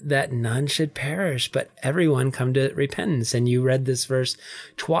heart that none should perish, but everyone come to repentance. And you read this verse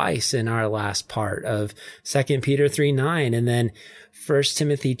twice in our last part of 2 Peter 3:9. And then 1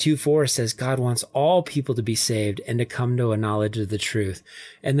 Timothy 2:4 says God wants all people to be saved and to come to a knowledge of the truth.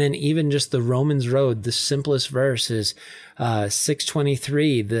 And then even just the Romans road, the simplest verse is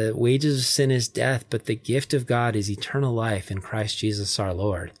 6:23, the wages of sin is death, but the gift of God is eternal life in Christ Jesus our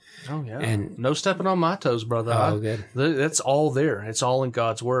Lord. Oh, yeah. And no stepping on my toes, brother. Oh, good. That's all there. It's all in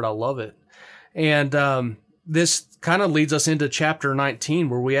God's word. I love it. And this kind of leads us into chapter 19,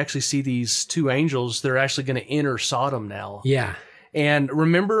 where we actually see these two angels. They're actually going to enter Sodom now. yeah. And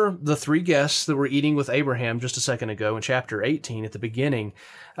remember the three guests that were eating with Abraham just a second ago in chapter 18 at the beginning.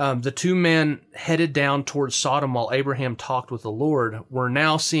 The two men headed down towards Sodom while Abraham talked with the Lord. We're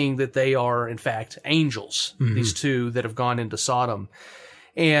now seeing that they are, in fact, angels, these two that have gone into Sodom.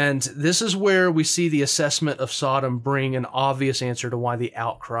 And this is where we see the assessment of Sodom bring an obvious answer to why the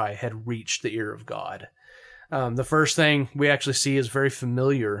outcry had reached the ear of God. The first thing we actually see is very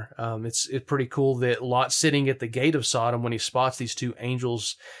familiar. It's pretty cool that Lot's sitting at the gate of Sodom when he spots these two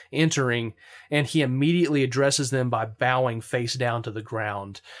angels entering, and he immediately addresses them by bowing face down to the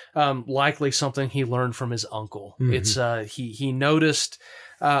ground. Likely something he learned from his uncle. It's he noticed.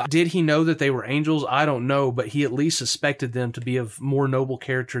 Did he know that they were angels? I don't know, but he at least suspected them to be of more noble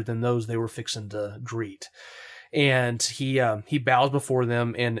character than those they were fixing to greet. And he bows before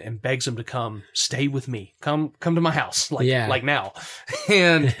them and begs them to come stay with me. Come to my house, like now.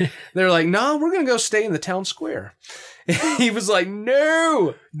 And they're like, no, we're going to go stay in the town square. And he was like,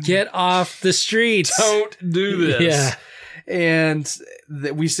 no, Get off the streets. don't do this. Yeah. And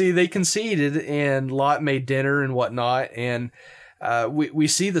we see they conceded, and Lot made dinner and whatnot. And we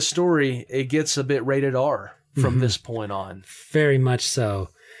see the story. It gets a bit rated R from this point on. Very much so.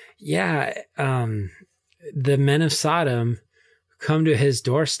 Yeah. The men of Sodom come to his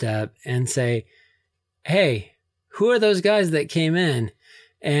doorstep and say, hey, who are those guys that came in?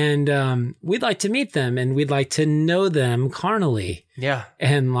 And we'd like to meet them and we'd like to know them carnally. Yeah.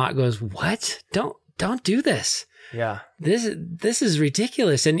 And Lot goes, what? Don't do this. Yeah. This is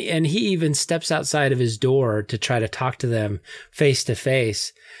ridiculous. And he even steps outside of his door to try to talk to them face to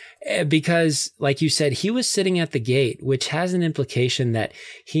face. Because, like you said, he was sitting at the gate, which has an implication that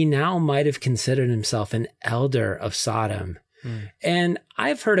he now might have considered himself an elder of Sodom. And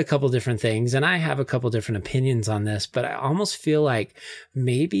I've heard a couple different things, and I have a couple different opinions on this, but I almost feel like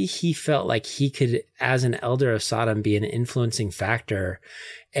maybe he felt like he could, as an elder of Sodom, be an influencing factor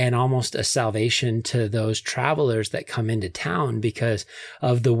and almost a salvation to those travelers that come into town because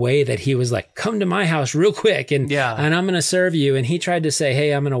of the way that he was like, come to my house real quick and I'm going to serve you. And he tried to say,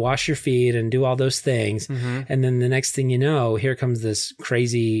 hey, I'm going to wash your feet and do all those things. And then the next thing you know, here comes this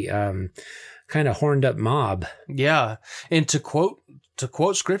crazy, kind of horned up mob. Yeah. And to quote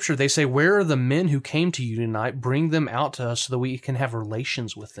scripture, they say, where are the men who came to you tonight? Bring them out to us so that we can have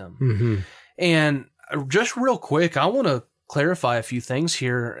relations with them. And just real quick, I want to clarify a few things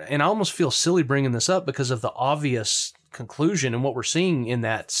here. And I almost feel silly bringing this up because of the obvious conclusion and what we're seeing in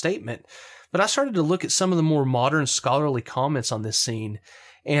that statement. But I started to look at some of the more modern scholarly comments on this scene.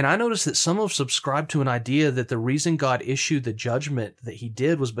 And I noticed that some have subscribed to an idea that the reason God issued the judgment that he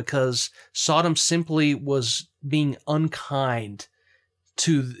did was because Sodom simply was being unkind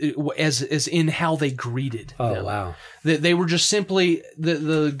to as in how they greeted them. Oh, wow. That they were just simply,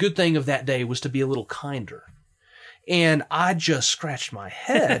 the good thing of that day was to be a little kinder. And I just scratched my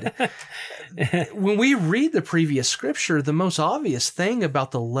head. When we read the previous scripture, the most obvious thing about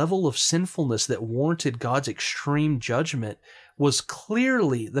the level of sinfulness that warranted God's extreme judgment was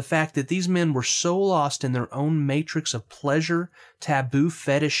clearly the fact that these men were so lost in their own matrix of pleasure, taboo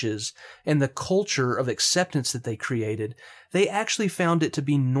fetishes, and the culture of acceptance that they created. They actually found it to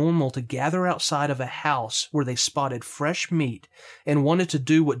be normal to gather outside of a house where they spotted fresh meat and wanted to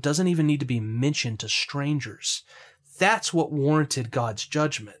do what doesn't even need to be mentioned to strangers. That's what warranted God's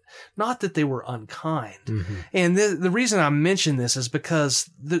judgment, not that they were unkind. Mm-hmm. And the reason I mention this is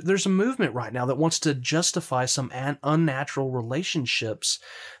because there's a movement right now that wants to justify some unnatural relationships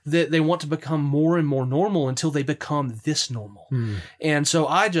that they want to become more and more normal until they become this normal. Mm. And so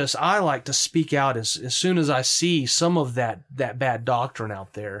I like to speak out as soon as I see some of that bad doctrine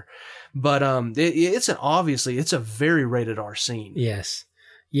out there. But it's a very rated R scene. Yes.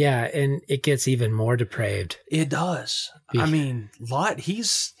 Yeah, and it gets even more depraved. It does. I mean, Lot,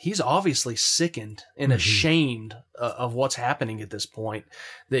 he's obviously sickened and Mhm. ashamed of what's happening at this point,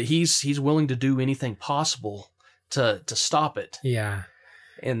 that he's willing to do anything possible to stop it. Yeah.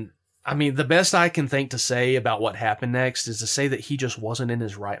 And I mean, the best I can think to say about what happened next is to say that he just wasn't in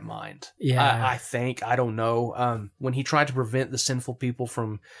his right mind. Yeah. I don't know. When he tried to prevent the sinful people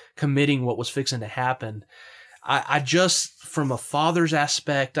from committing what was fixing to happen, I just, from a father's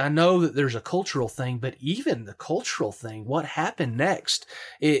aspect, I know that there's a cultural thing, but even the cultural thing, what happened next,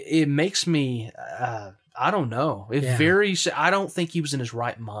 it makes me, I don't know. I don't think he was in his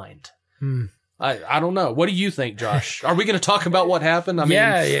right mind. Hmm. I don't know. What do you think, Josh? Are we going to talk about what happened? I mean,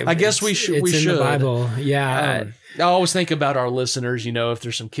 I guess we should. It's in the Bible. Yeah. I always think about our listeners, if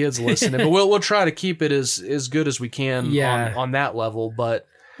there's some kids listening, but we'll try to keep it as good as we can on that level. But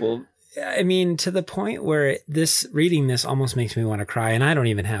well, I mean, to the point where reading this almost makes me want to cry, and I don't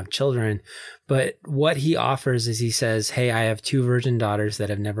even have children, but what he offers is he says, hey, I have 2 virgin daughters that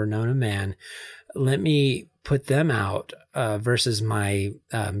have never known a man. Let me put them out versus my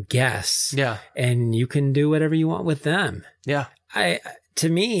guests. Yeah. And you can do whatever you want with them. Yeah. To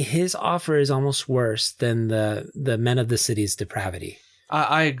me, his offer is almost worse than the men of the city's depravity.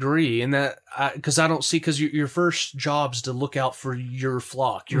 I agree, and that because I don't see, because your first job's to look out for your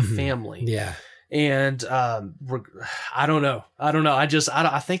flock, your Mhm. family. Yeah. And I don't know.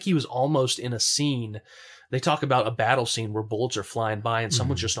 I think he was almost in a scene. They talk about a battle scene where bullets are flying by and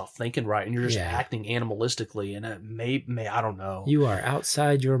someone's just not thinking right, and you're just acting animalistically, and it may I don't know. You are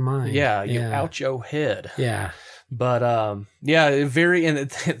outside your mind. Yeah, you're out your head. Yeah. But and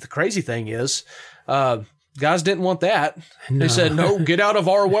the crazy thing is, guys didn't want that. No. They said, "No, get out of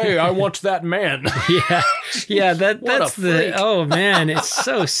our way. I want that man." Yeah. That's freak. oh man, it's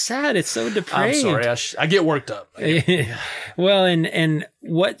so sad. It's so depraved. I'm sorry, I get worked up. Well, and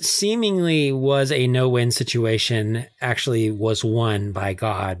what seemingly was a no-win situation actually was won by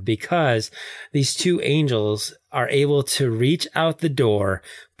God, because these 2 angels are able to reach out the door,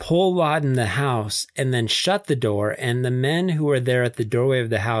 pull Lot in the house, and then shut the door. And the men who were there at the doorway of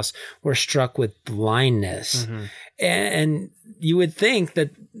the house were struck with blindness. Mm-hmm. And you would think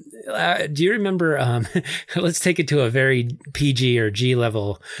that, do you remember, let's take it to a very PG or G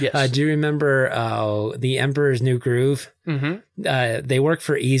level. Yes. Do you remember The Emperor's New Groove? Mm-hmm. They work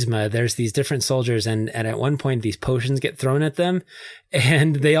for Yzma. There's these different soldiers, and at one point these potions get thrown at them,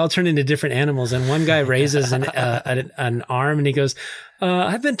 and they all turn into different animals. And one guy raises an arm, and he goes,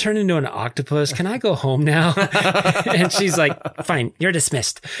 I've been turned into an octopus. Can I go home now? And she's like, fine, you're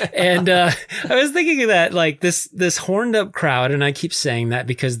dismissed. And I was thinking of that, like this horned up crowd, and I keep saying that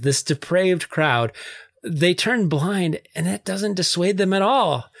because this depraved crowd, they turn blind, and that doesn't dissuade them at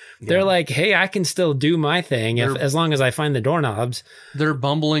all. They're like, hey, I can still do my thing as long as I find the doorknobs. They're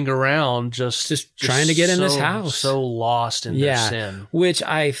bumbling around, just trying to get in this house. So lost in their sin. Which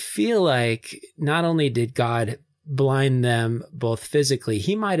I feel like not only did God blind them both physically,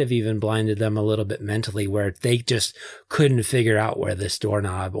 he might have even blinded them a little bit mentally, where they just couldn't figure out where this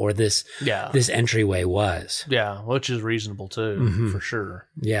doorknob or this entryway was. Yeah, which is reasonable too, for sure.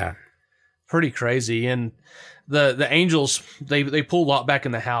 Yeah. Pretty crazy. And the angels, they pulled Lot back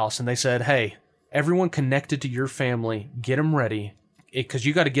in the house, and they said, hey, everyone connected to your family, get them ready, because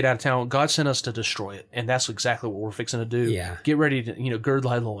you got to get out of town. God sent us to destroy it, and that's exactly what we're fixing to do. Yeah. Get ready to, gird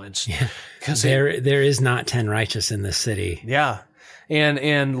thy loins. Yeah. Because there is not 10 righteous in this city. Yeah.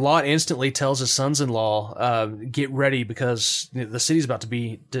 And Lot instantly tells his sons-in-law, get ready, because the city's about to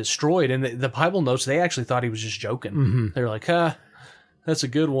be destroyed. And the Bible notes they actually thought he was just joking. Mm-hmm. They're like, that's a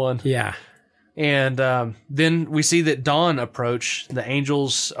good one. Yeah. And then we see that dawn approach. The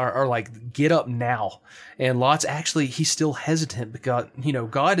angels are like, get up now. And Lot's actually, he's still hesitant because,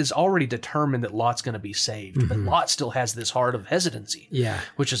 God has already determined that Lot's going to be saved. But Lot still has this heart of hesitancy. Yeah.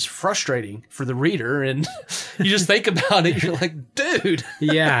 Which is frustrating for the reader. And you just think about it, you're like, dude.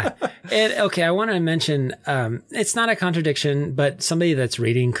 Yeah. And okay, I want to mention, it's not a contradiction, but somebody that's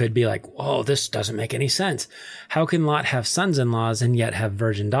reading could be like, whoa, this doesn't make any sense. How can Lot have sons-in-laws and yet have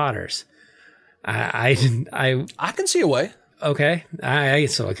virgin daughters? I can see a way. Okay.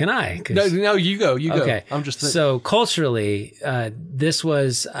 So can I? No, you go. Okay. I'm just So culturally, this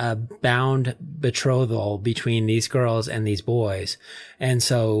was a bound betrothal between these girls and these boys. And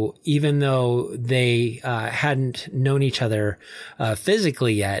so even though they hadn't known each other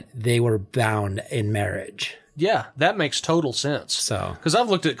physically yet, they were bound in marriage. Yeah, that makes total sense. So, because I've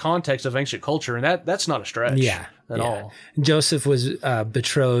looked at context of ancient culture, and that's not a stretch. At all. Joseph was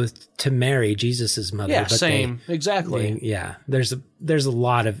betrothed to Mary, Jesus's mother. Yeah, but same, exactly. There's a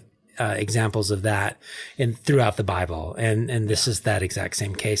lot of examples of that throughout the Bible, and this is that exact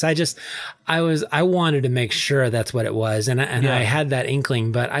same case. I wanted to make sure that's what it was, and I had that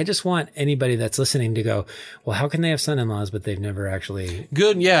inkling, but I just want anybody that's listening to go, well, how can they have son-in-laws but they've never actually?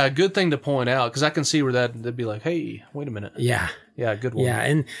 Good thing to point out, because I can see where they'd be like, hey, wait a minute. Yeah, good one. Yeah,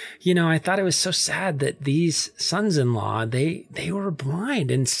 and I thought it was so sad that these sons-in-law, they were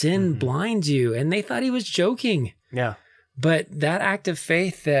blind, and sin blinds you, and they thought he was joking. Yeah. But that act of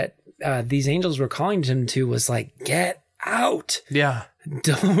faith that these angels were calling him to was like, get out. Yeah.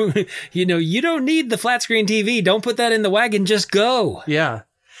 Don't, you don't need the flat screen TV. Don't put that in the wagon. Just go. Yeah.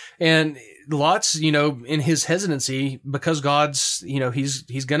 And Lot's, in his hesitancy, because God's,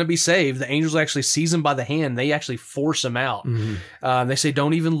 he's going to be saved. The angels actually seize him by the hand. They actually force him out. They say,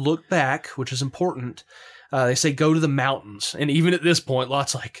 don't even look back, which is important. They say, go to the mountains. And even at this point,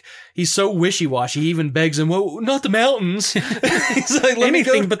 Lot's like, he's so wishy-washy. He even begs him, well, not the mountains. He's like,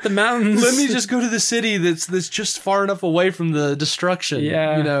 anything but the mountains. Let me just go to the city that's just far enough away from the destruction.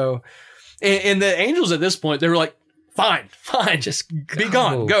 Yeah. And the angels at this point, they were like, fine, just be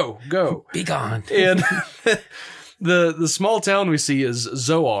gone. Go. Be gone. And the small town we see is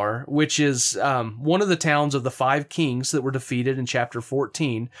Zoar, which is one of the towns of the 5 kings that were defeated in chapter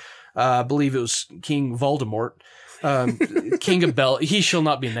 14. I believe it was King Voldemort, King of Bella. He shall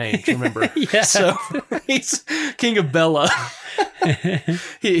not be named, remember? Yeah. So he's King of Bella.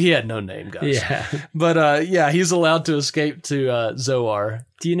 he had no name, guys. Yeah. But he's allowed to escape to Zoar.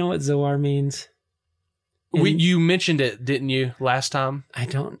 Do you know what Zoar means? You mentioned it, didn't you, last time? I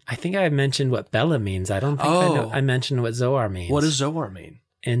don't. I think I mentioned what Bella means. I don't think I mentioned what Zoar means. What does Zoar mean?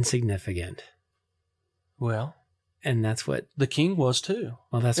 Insignificant. Well, and that's what the king was too.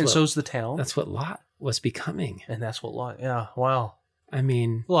 Well, so's the town. That's what Lot was becoming. And that's what Lot. Yeah. Wow. I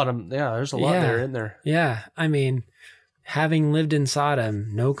mean, there's a lot there in there. Yeah. I mean, having lived in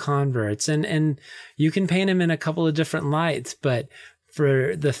Sodom, no converts, and you can paint him in a couple of different lights, but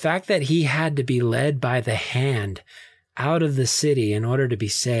for the fact that he had to be led by the hand out of the city in order to be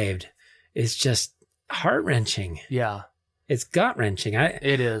saved is just heart-wrenching. Yeah. It's gut-wrenching.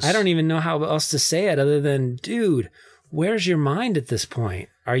 It is. I don't even know how else to say it other than, dude, where's your mind at this point?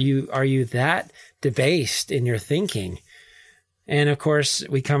 Are you that debased in your thinking? And of course,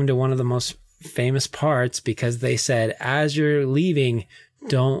 we come to one of the most famous parts, because they said, as you're leaving,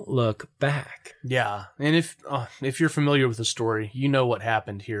 don't look back. Yeah. And if you're familiar with the story, you know what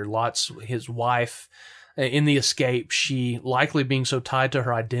happened here. His wife, in the escape, she, likely being so tied to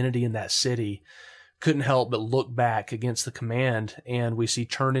her identity in that city, couldn't help but look back against the command, and we see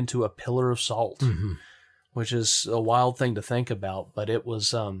turn into a pillar of salt, which is a wild thing to think about. But it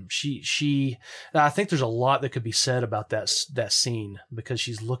was, I think there's a lot that could be said about that scene, because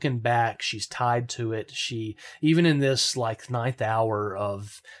she's looking back, she's tied to it. She, even in this like 9th hour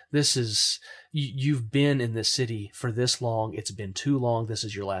of, this is, you've been in this city for this long, it's been too long, this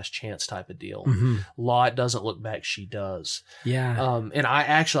is your last chance type of deal. Lot doesn't look back, she does. Yeah. And I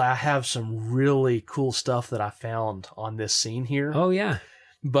have some really cool stuff that I found on this scene here. Oh yeah.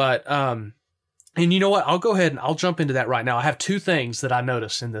 But, and you know what? I'll go ahead and I'll jump into that right now. I have 2 things that I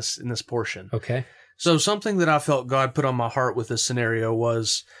noticed in this portion. Okay. So something that I felt God put on my heart with this scenario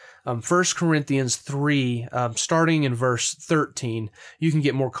was 1 Corinthians 3, starting in verse 13. You can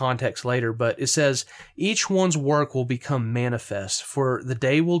get more context later, but it says, each one's work will become manifest, for the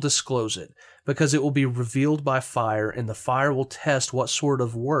day will disclose it, because it will be revealed by fire, and the fire will test what sort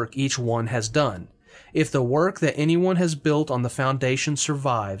of work each one has done. If the work that anyone has built on the foundation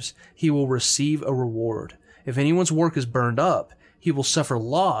survives, he will receive a reward. If anyone's work is burned up, he will suffer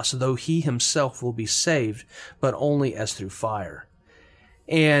loss, though he himself will be saved, but only as through fire.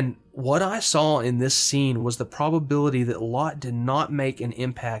 And what I saw in this scene was the probability that Lot did not make an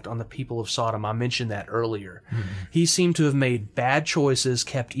impact on the people of Sodom. I mentioned that earlier. He seemed to have made bad choices,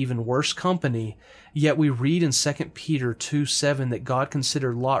 kept even worse company, yet we read in 2 Peter 2:7 that God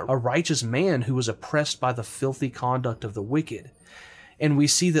considered Lot a righteous man who was oppressed by the filthy conduct of the wicked. And we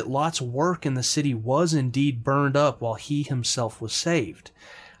see that Lot's work in the city was indeed burned up while he himself was saved.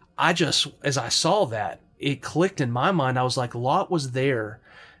 As I saw that, it clicked in my mind. I was like, Lot was there.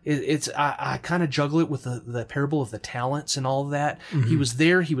 I kind of juggle it with the parable of the talents and all of that. He was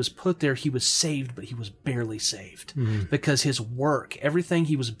there, he was put there, he was saved, but he was barely saved because his work, everything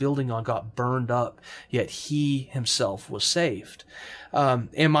he was building on got burned up, yet he himself was saved.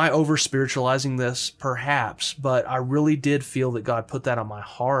 Am I over spiritualizing this? Perhaps, but I really did feel that God put that on my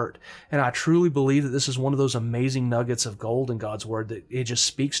heart. And I truly believe that this is one of those amazing nuggets of gold in God's word, that it just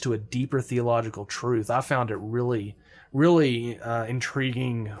speaks to a deeper theological truth. I found it really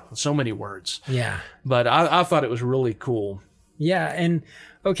intriguing. So many words. Yeah. But I thought it was really cool. Yeah. And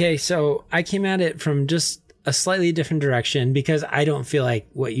okay, so I came at it from just a slightly different direction because I don't feel like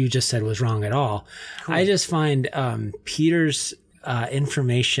what you just said was wrong at all. Cool. I just find Peter's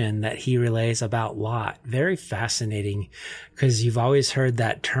information that he relays about Lot very fascinating, because you've always heard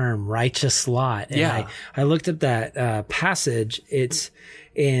that term, righteous Lot. And yeah. I looked up that passage. It's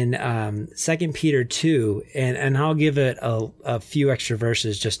in 2 Peter 2, and I'll give it a few extra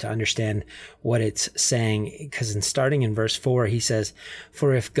verses just to understand what it's saying, because starting in verse 4, he says,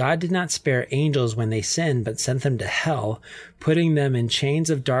 "For if God did not spare angels when they sinned, but sent them to hell, putting them in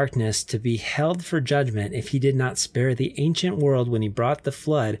chains of darkness to be held for judgment, if he did not spare the ancient world when he brought the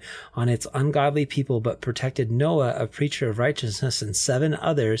flood on its ungodly people, but protected Noah, a preacher of righteousness, and 7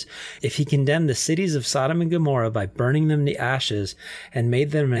 others, if he condemned the cities of Sodom and Gomorrah by burning them to ashes, and made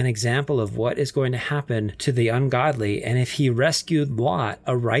them an example of what is going to happen to the ungodly, and if he rescued Lot,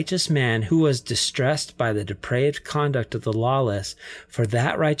 a righteous man who was distressed by the depraved conduct of the lawless, for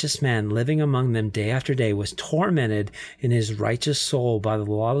that righteous man living among them day after day was tormented in his righteous soul by the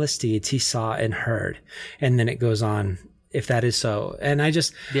lawless deeds he saw and heard." And then it goes on, if that is so. And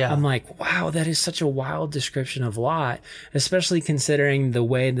I'm like, wow, that is such a wild description of Lot, especially considering the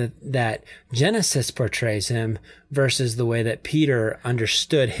way that Genesis portrays him versus the way that Peter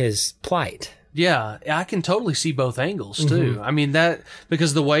understood his plight. Yeah, I can totally see both angles too. I mean, that,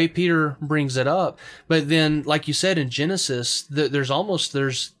 because the way Peter brings it up, but then, like you said in Genesis, there's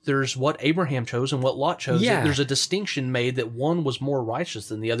what Abraham chose and what Lot chose. Yeah. There's a distinction made that one was more righteous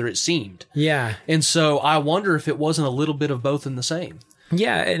than the other, it seemed. Yeah. And so I wonder if it wasn't a little bit of both in the same.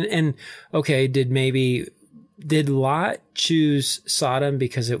 Yeah. And okay, did Lot choose Sodom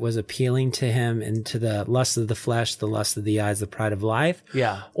because it was appealing to him and to the lust of the flesh, the lust of the eyes, the pride of life?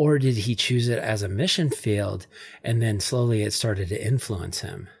 Yeah. Or did he choose it as a mission field and then slowly it started to influence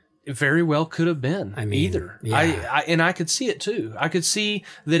him? It very well could have been. I mean, either. Yeah. And I could see it too. I could see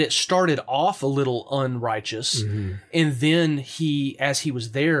that it started off a little unrighteous, and then he, as he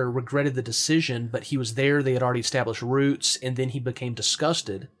was there, regretted the decision, but he was there, they had already established roots, and then he became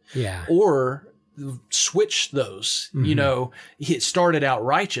disgusted. Yeah. Or switch those, it started out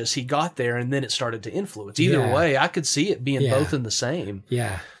righteous, he got there, and then it started to influence. Either way, I could see it being both in the same.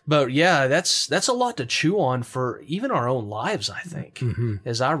 Yeah. But yeah, that's a lot to chew on for even our own lives, I think,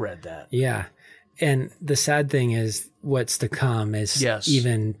 as I read that. Yeah. And the sad thing is what's to come is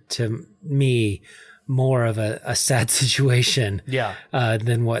even to me more of a sad situation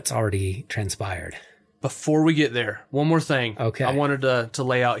than what's already transpired. Before we get there, one more thing I wanted to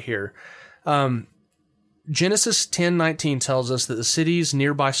lay out here. Genesis 10:19 tells us that the cities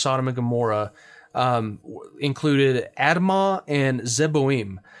nearby Sodom and Gomorrah included Admah and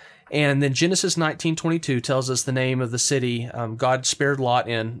Zeboim. And then Genesis 19:22 tells us the name of the city God spared Lot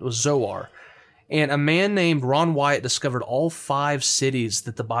in was Zoar. And a man named Ron Wyatt discovered all 5 cities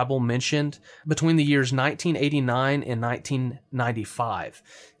that the Bible mentioned between the years 1989 and 1995.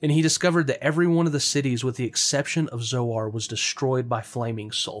 And he discovered that every one of the cities, with the exception of Zoar, was destroyed by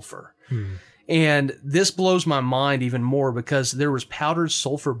flaming sulfur. And this blows my mind even more because there was powdered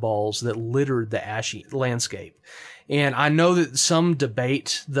sulfur balls that littered the ashy landscape. And I know that some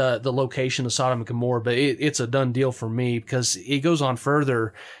debate the location of Sodom and Gomorrah, but it's a done deal for me because it goes on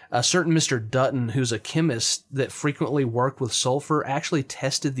further. A certain Mr. Dutton, who's a chemist that frequently worked with sulfur, actually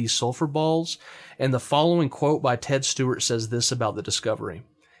tested these sulfur balls. And the following quote by Ted Stewart says this about the discovery.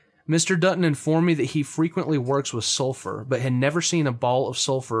 Mr. Dutton informed me that he frequently works with sulfur, but had never seen a ball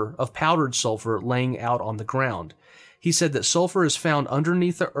of powdered sulfur laying out on the ground. He said that sulfur is found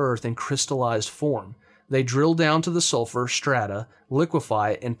underneath the earth in crystallized form. They drill down to the sulfur strata,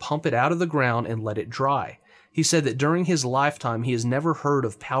 liquefy it, and pump it out of the ground and let it dry. He said that during his lifetime, he has never heard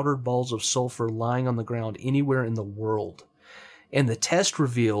of powdered balls of sulfur lying on the ground anywhere in the world. And the test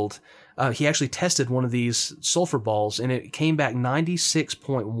revealed, he actually tested one of these sulfur balls, and it came back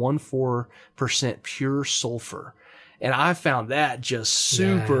 96.14% pure sulfur. And I found that just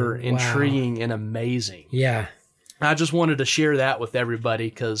super intriguing and amazing. Yeah. I just wanted to share that with everybody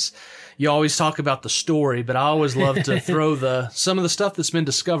because you always talk about the story, but I always love to throw some of the stuff that's been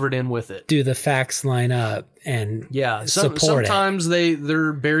discovered in with it. Do the facts line up and support sometimes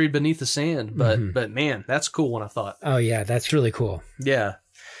they're buried beneath the sand, but man, that's a cool one, I thought. Oh yeah, that's really cool. Yeah.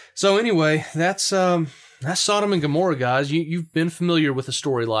 So anyway, that's Sodom and Gomorrah, guys. You've been familiar with the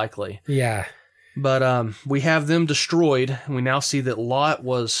story likely. Yeah. But we have them destroyed. We now see that Lot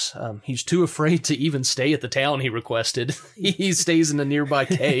he's too afraid to even stay at the town he requested. He stays in a nearby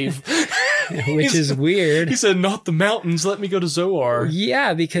cave. Which is weird. He said, not the mountains, let me go to Zoar.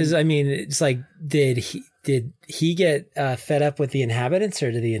 Yeah, because, I mean, it's like, did he get fed up with the inhabitants,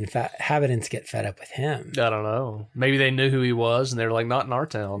 or did the inhabitants get fed up with him? I don't know. Maybe they knew who he was, and they're like, not in our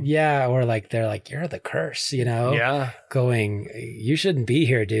town. Yeah, or like they're like, you're the curse, you know? Yeah. Going, you shouldn't be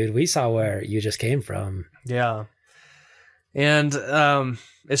here, dude. We saw where you just came from. Yeah. And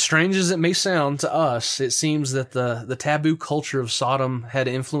as strange as it may sound to us, it seems that the taboo culture of Sodom had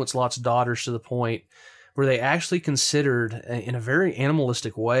influenced Lot's daughters to the point where they actually considered, in a very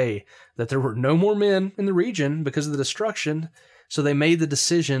animalistic way, that there were no more men in the region because of the destruction. So they made the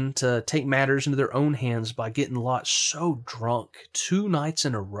decision to take matters into their own hands by getting Lot so drunk 2 nights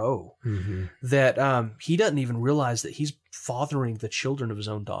in a row that he doesn't even realize that he's fathering the children of his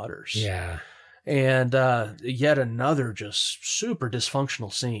own daughters. Yeah. And yet another just super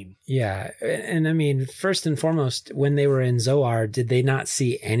dysfunctional scene. Yeah. And I mean, first and foremost, when they were in Zoar, did they not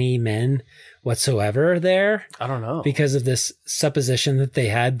see any men whatsoever there? I don't know. Because of this supposition that they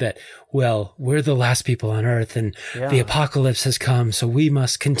had that, well, we're the last people on earth and the apocalypse has come, so we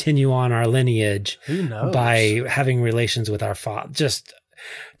must continue on our lineage. Who knows? By having relations with our father. Just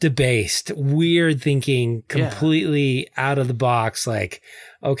debased, weird thinking, completely out of the box, like,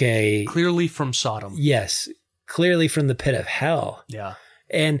 okay. Clearly from Sodom. Yes. Clearly from the pit of hell. Yeah.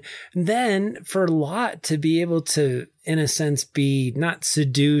 And then for Lot to be able to, in a sense, be not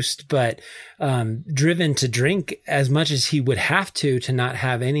seduced, but driven to drink as much as he would have to not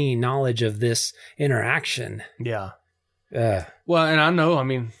have any knowledge of this interaction. Yeah. Well, and I know, I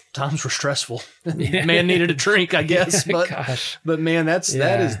mean, times were stressful. Man needed a drink, I guess. But gosh. But man,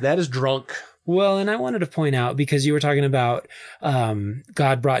 that is drunk. Well, and I wanted to point out, because you were talking about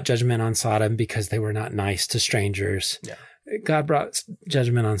God brought judgment on Sodom because they were not nice to strangers. Yeah. God brought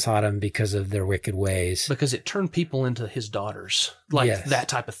judgment on Sodom because of their wicked ways. Because it turned people into his daughters. Like that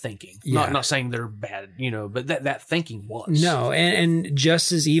type of thinking. Yeah. Not saying they're bad, but that thinking was. No, and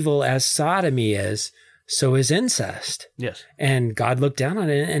just as evil as sodomy is, so is incest. Yes. And God looked down on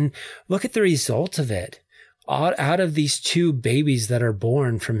it, and look at the result of it. Out of these 2 babies that are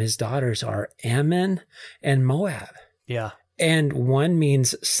born from his daughters are Ammon and Moab. Yeah. And one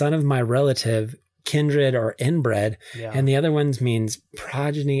means son of my relative, kindred or inbred, and the other one means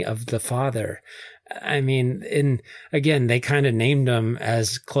progeny of the father. I mean, again, they kind of named them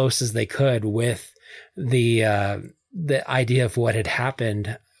as close as they could with the idea of what had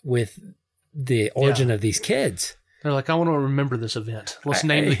happened with the origin of these kids. They're like, I want to remember this event. Let's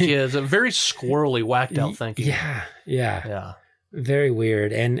name the kids. A very squirrely, whacked out thinking. Yeah. Very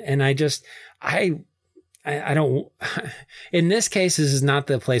weird. And I don't, in this case, this is not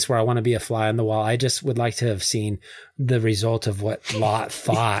the place where I want to be a fly on the wall. I just would like to have seen the result of what Lot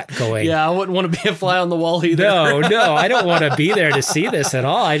thought going. Yeah, I wouldn't want to be a fly on the wall either. No, I don't want to be there to see this at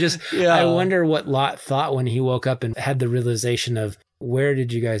all. I wonder what Lot thought when he woke up and had the realization of, where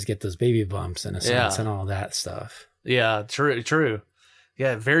did you guys get those baby bumps, in a sense, and all that stuff. Yeah, true.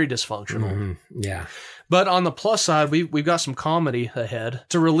 Yeah, very dysfunctional. Mm-hmm. Yeah. But on the plus side, we've got some comedy ahead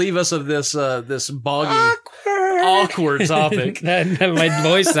to relieve us of this boggy, awkward topic. My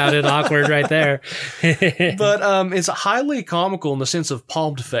voice sounded awkward right there. But it's highly comical in the sense of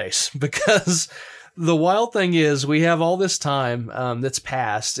palmed face, because the wild thing is we have all this time that's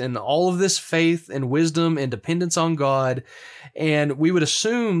passed and all of this faith and wisdom and dependence on God. And we would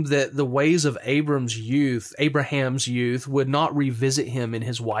assume that the ways of Abraham's youth would not revisit him in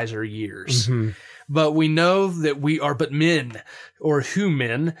his wiser years. Mm-hmm. But we know that we are but men, or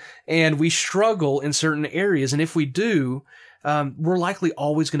human, and we struggle in certain areas. And if we do, we're likely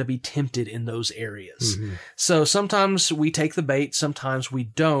always going to be tempted in those areas. Mm-hmm. So sometimes we take the bait, sometimes we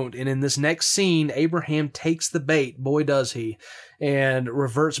don't. And in this next scene, Abraham takes the bait, boy does he, and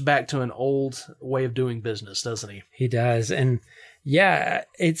reverts back to an old way of doing business, doesn't he? He does. And Yeah,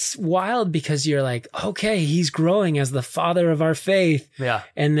 it's wild because you're like, okay, he's growing as the father of our faith. Yeah.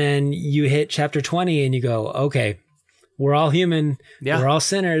 And then you hit chapter 20 and you go, okay, we're all human. Yeah. We're all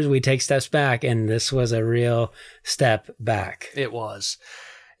sinners. We take steps back. And this was a real step back. It was.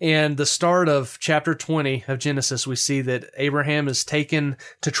 And the start of chapter 20 of Genesis, we see that Abraham is taken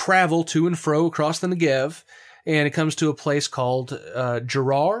to travel to and fro across the Negev. And it comes to a place called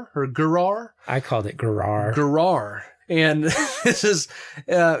Gerar or Gerar. I called it Gerar. Gerar. And this is,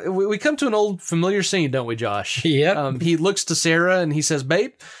 we come to an old familiar scene, don't we, Josh? Yep. He looks to Sarah and he says,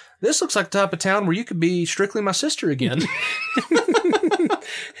 babe, this looks like the type of town where you could be strictly my sister again.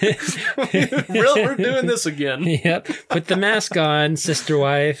 We're doing this again. Yep. Put the mask on, sister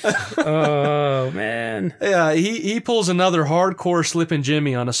wife. Oh, man. Yeah, he pulls another hardcore slipping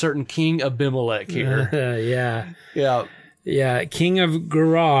Jimmy on a certain King Abimelech here. Yeah. Yeah. Yeah. King of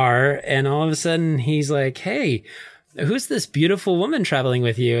Gerar. And all of a sudden he's like, hey, who's this beautiful woman traveling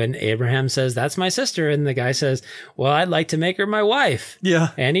with you? And Abraham says, that's my sister. And the guy says, well, I'd like to make her my wife. Yeah.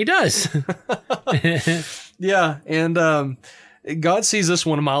 And he does. Yeah. And God sees this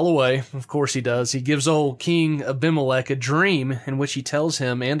one a mile away. Of course he does. He gives old King Abimelech a dream in which he tells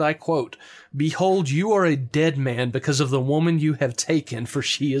him, and I quote, behold, you are a dead man because of the woman you have taken, for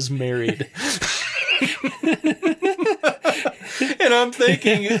she is married. And I'm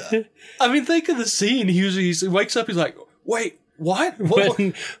thinking, think of the scene. He wakes up, he's like, wait, what?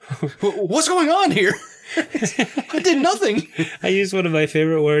 What's going on here? I did nothing. I used one of my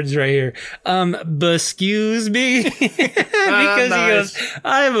favorite words right here. Excuse me. Because Nice. he goes,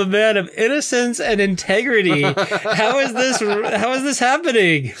 I am a man of innocence and integrity. How is this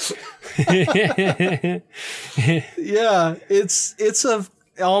happening? Yeah, it's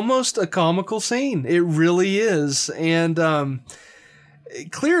almost a comical scene. It really is. And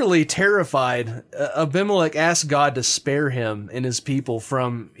clearly terrified, Abimelech asked God to spare him and his people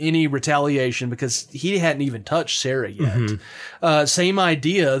from any retaliation because he hadn't even touched Sarah yet. Mm-hmm. Same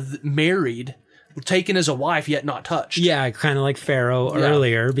idea, married, taken as a wife yet not touched. Yeah, kind of like Pharaoh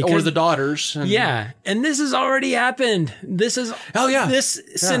earlier. Because, or the daughters. Yeah, and this has already happened. This is this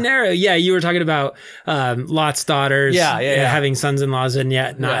scenario. Yeah, you were talking about Lot's daughters. Having sons-in-laws and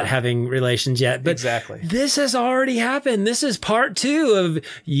yet not having relations yet. But exactly, this has already happened. This is part 2 of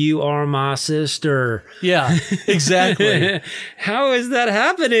 "You Are My Sister." Yeah, exactly. How is that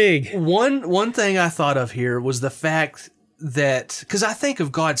happening? One thing I thought of here was the fact that, because I think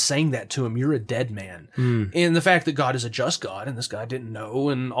of God saying that to him, you're a dead man. And the fact that God is a just God and this guy didn't know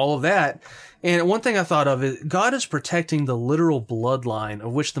and all of that. And one thing I thought of is God is protecting the literal bloodline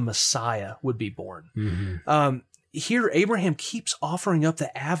of which the Messiah would be born. Here, Abraham keeps offering up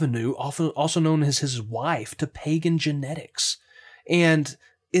the avenue, also known as his wife, to pagan genetics. And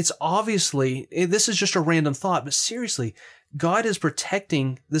it's obviously, this is just a random thought, but seriously, God is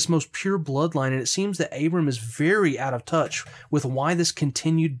protecting this most pure bloodline, and it seems that Abram is very out of touch with why this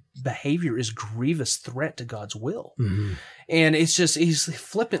continued behavior is grievous threat to God's will. And it's just, he's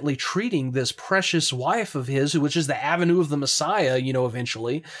flippantly treating this precious wife of his, which is the avenue of the Messiah,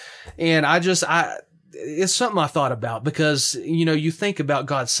 eventually. And it's something I thought about because, you think about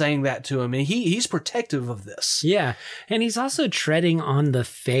God saying that to him, and he's protective of this. Yeah. And he's also treading on the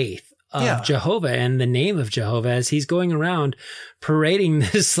faith of Jehovah and the name of Jehovah as he's going around parading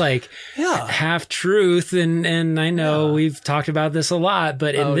this half truth. And I know we've talked about this a lot,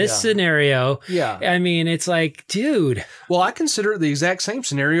 but in this scenario, I mean, it's like, dude. Well, I consider it the exact same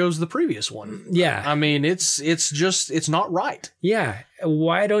scenario as the previous one. Yeah. I mean, it's not right. Yeah.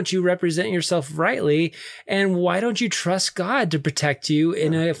 Why don't you represent yourself rightly? And why don't you trust God to protect you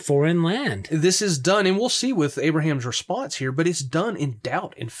in a foreign land? This is done, and we'll see with Abraham's response here, but it's done in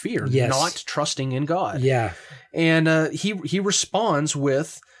doubt and fear, not trusting in God. Yeah. And he responds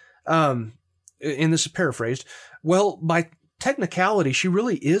with, and this is paraphrased, well, by technicality, she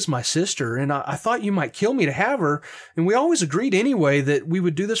really is my sister, and I thought you might kill me to have her, and we always agreed anyway that we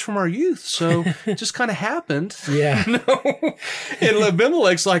would do this from our youth, so it just kind of happened. Yeah. And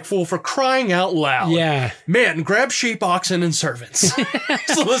Abimelech's like, fool, for crying out loud. Yeah. Man, grab sheep, oxen, and servants.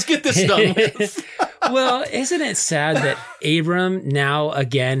 So let's get this done with. Well, isn't it sad that Abram now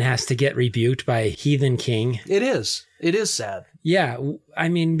again has to get rebuked by a heathen king? It is. It is sad. Yeah. I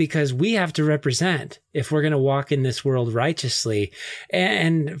mean, because we have to represent if we're going to walk in this world righteously.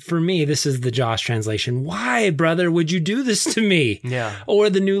 And for me, this is the Josh translation. Why, brother, would you do this to me? Yeah. Or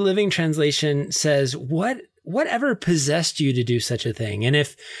the New Living Translation says, whatever possessed you to do such a thing? And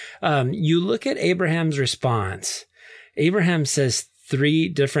if you look at Abraham's response, Abraham says, 3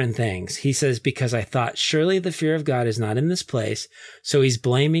 different things. He says, because I thought surely the fear of God is not in this place. So he's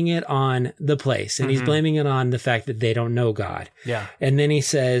blaming it on the place, and he's blaming it on the fact that they don't know God. Yeah. And then he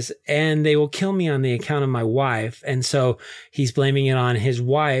says, and they will kill me on the account of my wife. And so he's blaming it on his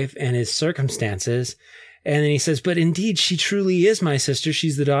wife and his circumstances. And then he says, but indeed, she truly is my sister.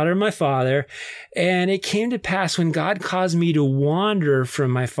 She's the daughter of my father. And it came to pass when God caused me to wander from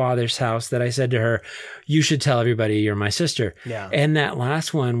my father's house that I said to her, you should tell everybody you're my sister. Yeah. And that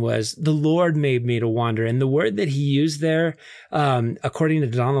last one was, the Lord made me to wander. And the word that he used there, according to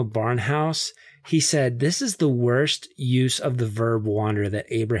Donald Barnhouse, he said, this is the worst use of the verb wander that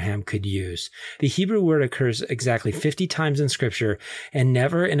Abraham could use. The Hebrew word occurs exactly 50 times in Scripture and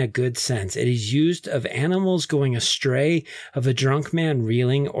never in a good sense. It is used of animals going astray, of a drunk man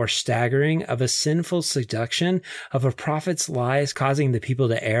reeling or staggering, of a sinful seduction, of a prophet's lies causing the people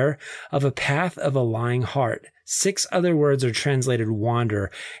to err, of a path of a lying heart. 6 other words are translated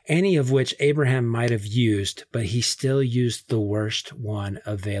wander, any of which Abraham might have used, but he still used the worst one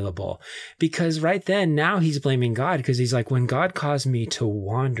available. Because right then, now he's blaming God, because he's like, when God caused me to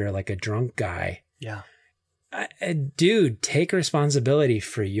wander like a drunk guy, Yeah. Dude, take responsibility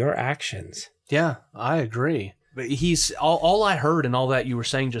for your actions. Yeah, I agree. But he's all I heard and all that you were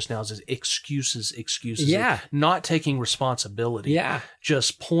saying just now is excuses. Yeah. Not taking responsibility. Yeah.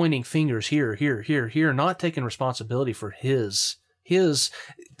 Just pointing fingers here, not taking responsibility for his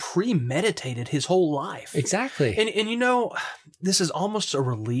premeditated his whole life. Exactly. And you know, this is almost a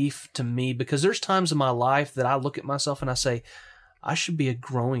relief to me, because there's times in my life that I look at myself and I say, I should be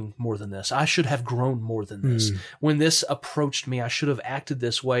growing more than this. I should have grown more than this. When this approached me, I should have acted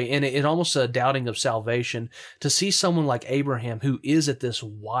this way. And it almost a doubting of salvation to see someone like Abraham, who is at this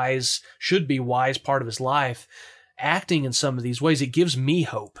should be wise part of his life, acting in some of these ways. It gives me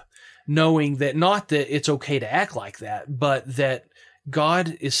hope, knowing that not that it's okay to act like that, but that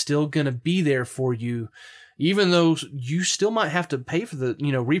God is still going to be there for you, even though you still might have to pay for the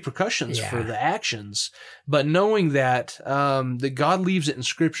repercussions for the actions, but knowing that that God leaves it in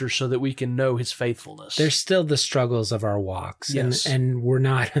Scripture so that we can know His faithfulness. There's still the struggles of our walks, Yes. and we're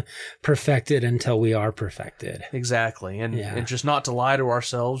not perfected until we are perfected. Exactly, and just not to lie to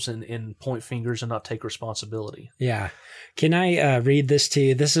ourselves and point fingers and not take responsibility. Yeah. Can I read this to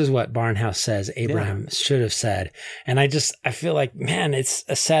you? This is what Barnhouse says Abraham should have said. And I feel like, man, it's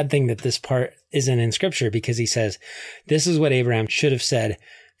a sad thing that this part isn't in Scripture, because he says, this is what Abraham should have said.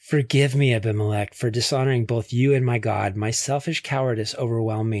 Forgive me, Abimelech, for dishonoring both you and my God. My selfish cowardice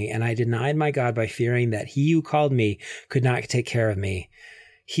overwhelmed me, and I denied my God by fearing that he who called me could not take care of me.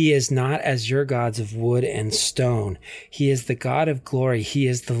 He is not as your gods of wood and stone. He is the God of glory. He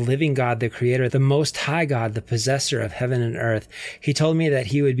is the living God, the creator, the most high God, the possessor of heaven and earth. He told me that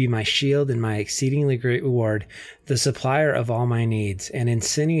he would be my shield and my exceedingly great reward, the supplier of all my needs. And in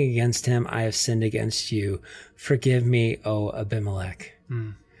sinning against him, I have sinned against you. Forgive me, O Abimelech.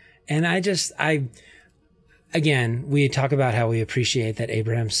 And again, we talk about how we appreciate that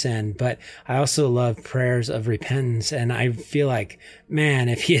Abraham sinned, but I also love prayers of repentance. And I feel like, man,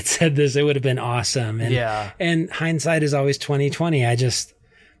 if he had said this, it would have been awesome. And hindsight is always 20/20.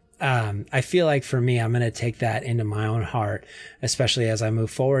 I feel like for me, I'm going to take that into my own heart, especially as I move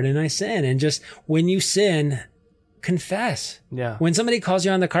forward and I sin. And just when you sin, confess. Yeah. When somebody calls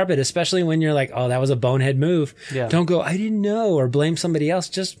you on the carpet, especially when you're like, oh, that was a bonehead move. Yeah. Don't go, I didn't know, or blame somebody else.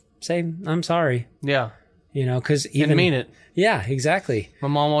 Just say, I'm sorry. Yeah. Because even mean it. Yeah, exactly. My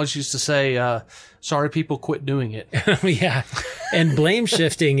mom always used to say, sorry people, quit doing it. Yeah. And blame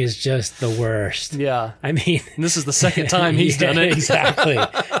shifting is just the worst. Yeah. I mean, and this is the second time he's done it. Exactly.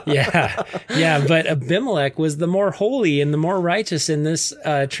 Yeah. Yeah. But Abimelech was the more holy and the more righteous in this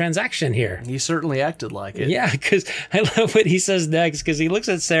transaction here. He certainly acted like it. Yeah. Because I love what he says next, because he looks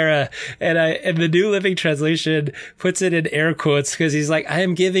at Sarah and the New Living Translation puts it in air quotes, because he's like, I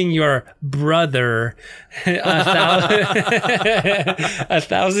am giving your brother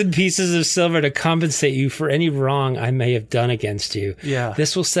 1,000 pieces of silver to compensate you for any wrong I may have done against you. Yeah.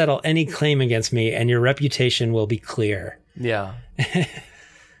 This will settle any claim against me, and your reputation will be clear. Yeah.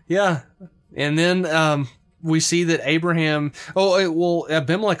 Yeah. And then we see that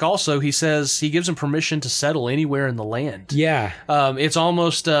Abimelech also, he says, he gives him permission to settle anywhere in the land. Yeah. It's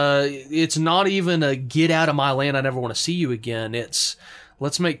almost, it's not even a get out of my land, I never want to see you again. It's,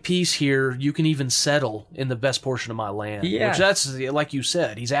 let's make peace here. You can even settle in the best portion of my land. Yeah. Which that's, like you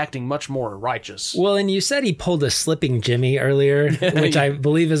said, he's acting much more righteous. Well, and you said he pulled a slipping Jimmy earlier, which I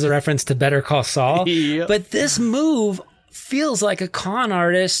believe is a reference to Better Call Saul. Yep. But this move feels like a con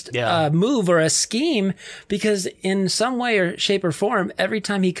artist move or a scheme, because in some way or shape or form, every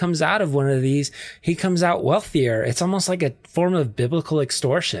time he comes out of one of these, he comes out wealthier. It's almost like a form of biblical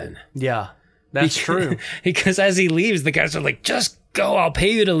extortion. Yeah, that's true. Because as he leaves, the guys are like, just go, I'll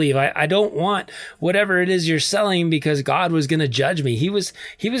pay you to leave. I don't want whatever it is you're selling, because God was going to judge me. He was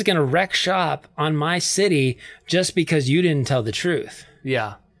going to wreck shop on my city just because you didn't tell the truth.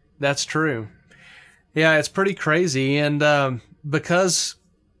 Yeah, that's true. Yeah, it's pretty crazy. And because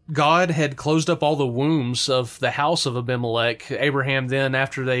God had closed up all the wombs of the house of Abimelech, Abraham then,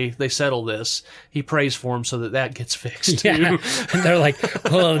 after they settle this, he prays for him so that gets fixed too. Yeah. And they're like,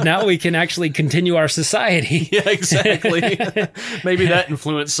 well, now we can actually continue our society. Yeah, exactly. Maybe that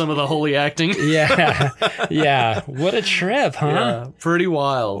influenced some of the holy acting. Yeah. What a trip, huh? Yeah, pretty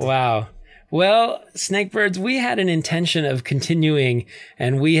wild. Wow. Well, Snakebirds, we had an intention of continuing,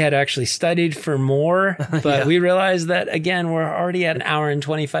 and we had actually studied for more, but we realized that, again, we're already at an hour and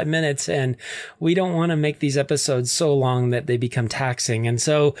 25 minutes, and we don't want to make these episodes so long that they become taxing. And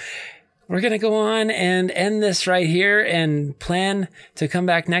so we're going to go on and end this right here and plan to come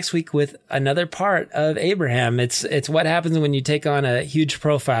back next week with another part of Abraham. It's what happens when you take on a huge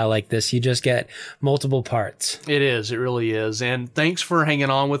profile like this. You just get multiple parts. It is. It really is. And thanks for hanging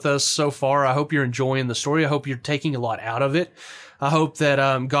on with us so far. I hope you're enjoying the story. I hope you're taking a lot out of it. I hope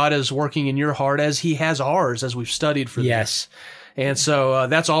that God is working in your heart as he has ours, as we've studied for this. And so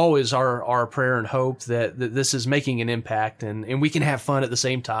that's always our prayer and hope, that this is making an impact and we can have fun at the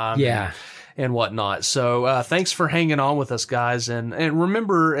same time. Yeah. And whatnot. So thanks for hanging on with us, guys. And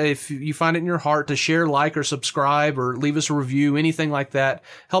remember, if you find it in your heart to share, like, or subscribe, or leave us a review, anything like that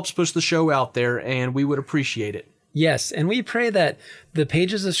helps push the show out there, and we would appreciate it. Yes, and we pray that the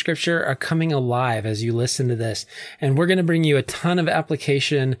pages of Scripture are coming alive as you listen to this. And we're going to bring you a ton of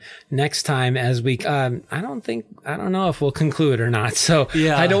application next time as we, I don't know if we'll conclude or not. So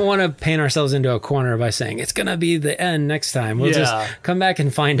I don't want to paint ourselves into a corner by saying it's going to be the end next time. We'll just come back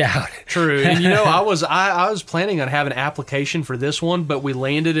and find out. True. And I was planning on having an application for this one, but we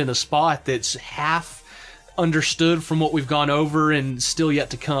landed in a spot that's half understood from what we've gone over and still yet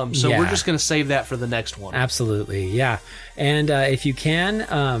to come. So we're just going to save that for the next one. Absolutely. Yeah. And if you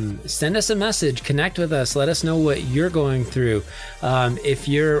can, send us a message, connect with us, let us know what you're going through. If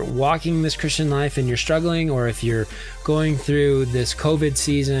you're walking this Christian life and you're struggling, or if you're going through this COVID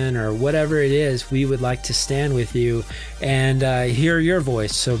season or whatever it is, we would like to stand with you and hear your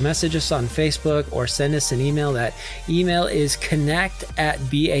voice. So message us on Facebook or send us an email. That email is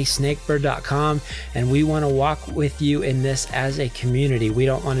connect@basnakebird.com, and we want to walk with you in this as a community. We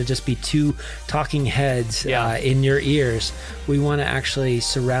don't want to just be two talking heads in your ears. We want to actually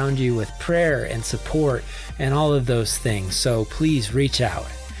surround you with prayer and support and all of those things. So please reach out.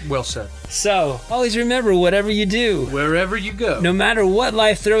 Well said. So always remember, whatever you do, wherever you go, no matter what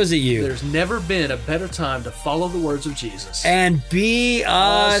life throws at you, there's never been a better time to follow the words of Jesus. And be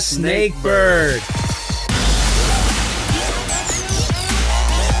a snake bird.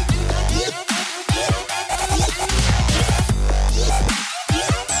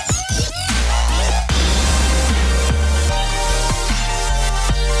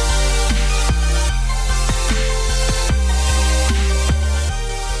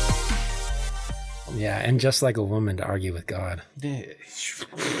 Yeah, and just like a woman to argue with God. I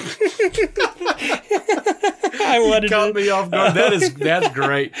wanted caught me off guard. That's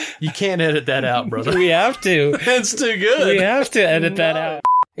great. You can't edit that out, brother. We have to. That's too good. We have to edit that out.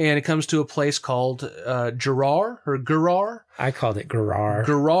 And it comes to a place called Gerar or Gerar. I called it Gerar.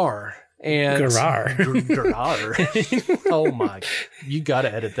 Gerar. And Gerar. Gerar. Oh my! You got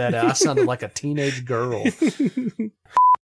to edit that out. I sounded like a teenage girl.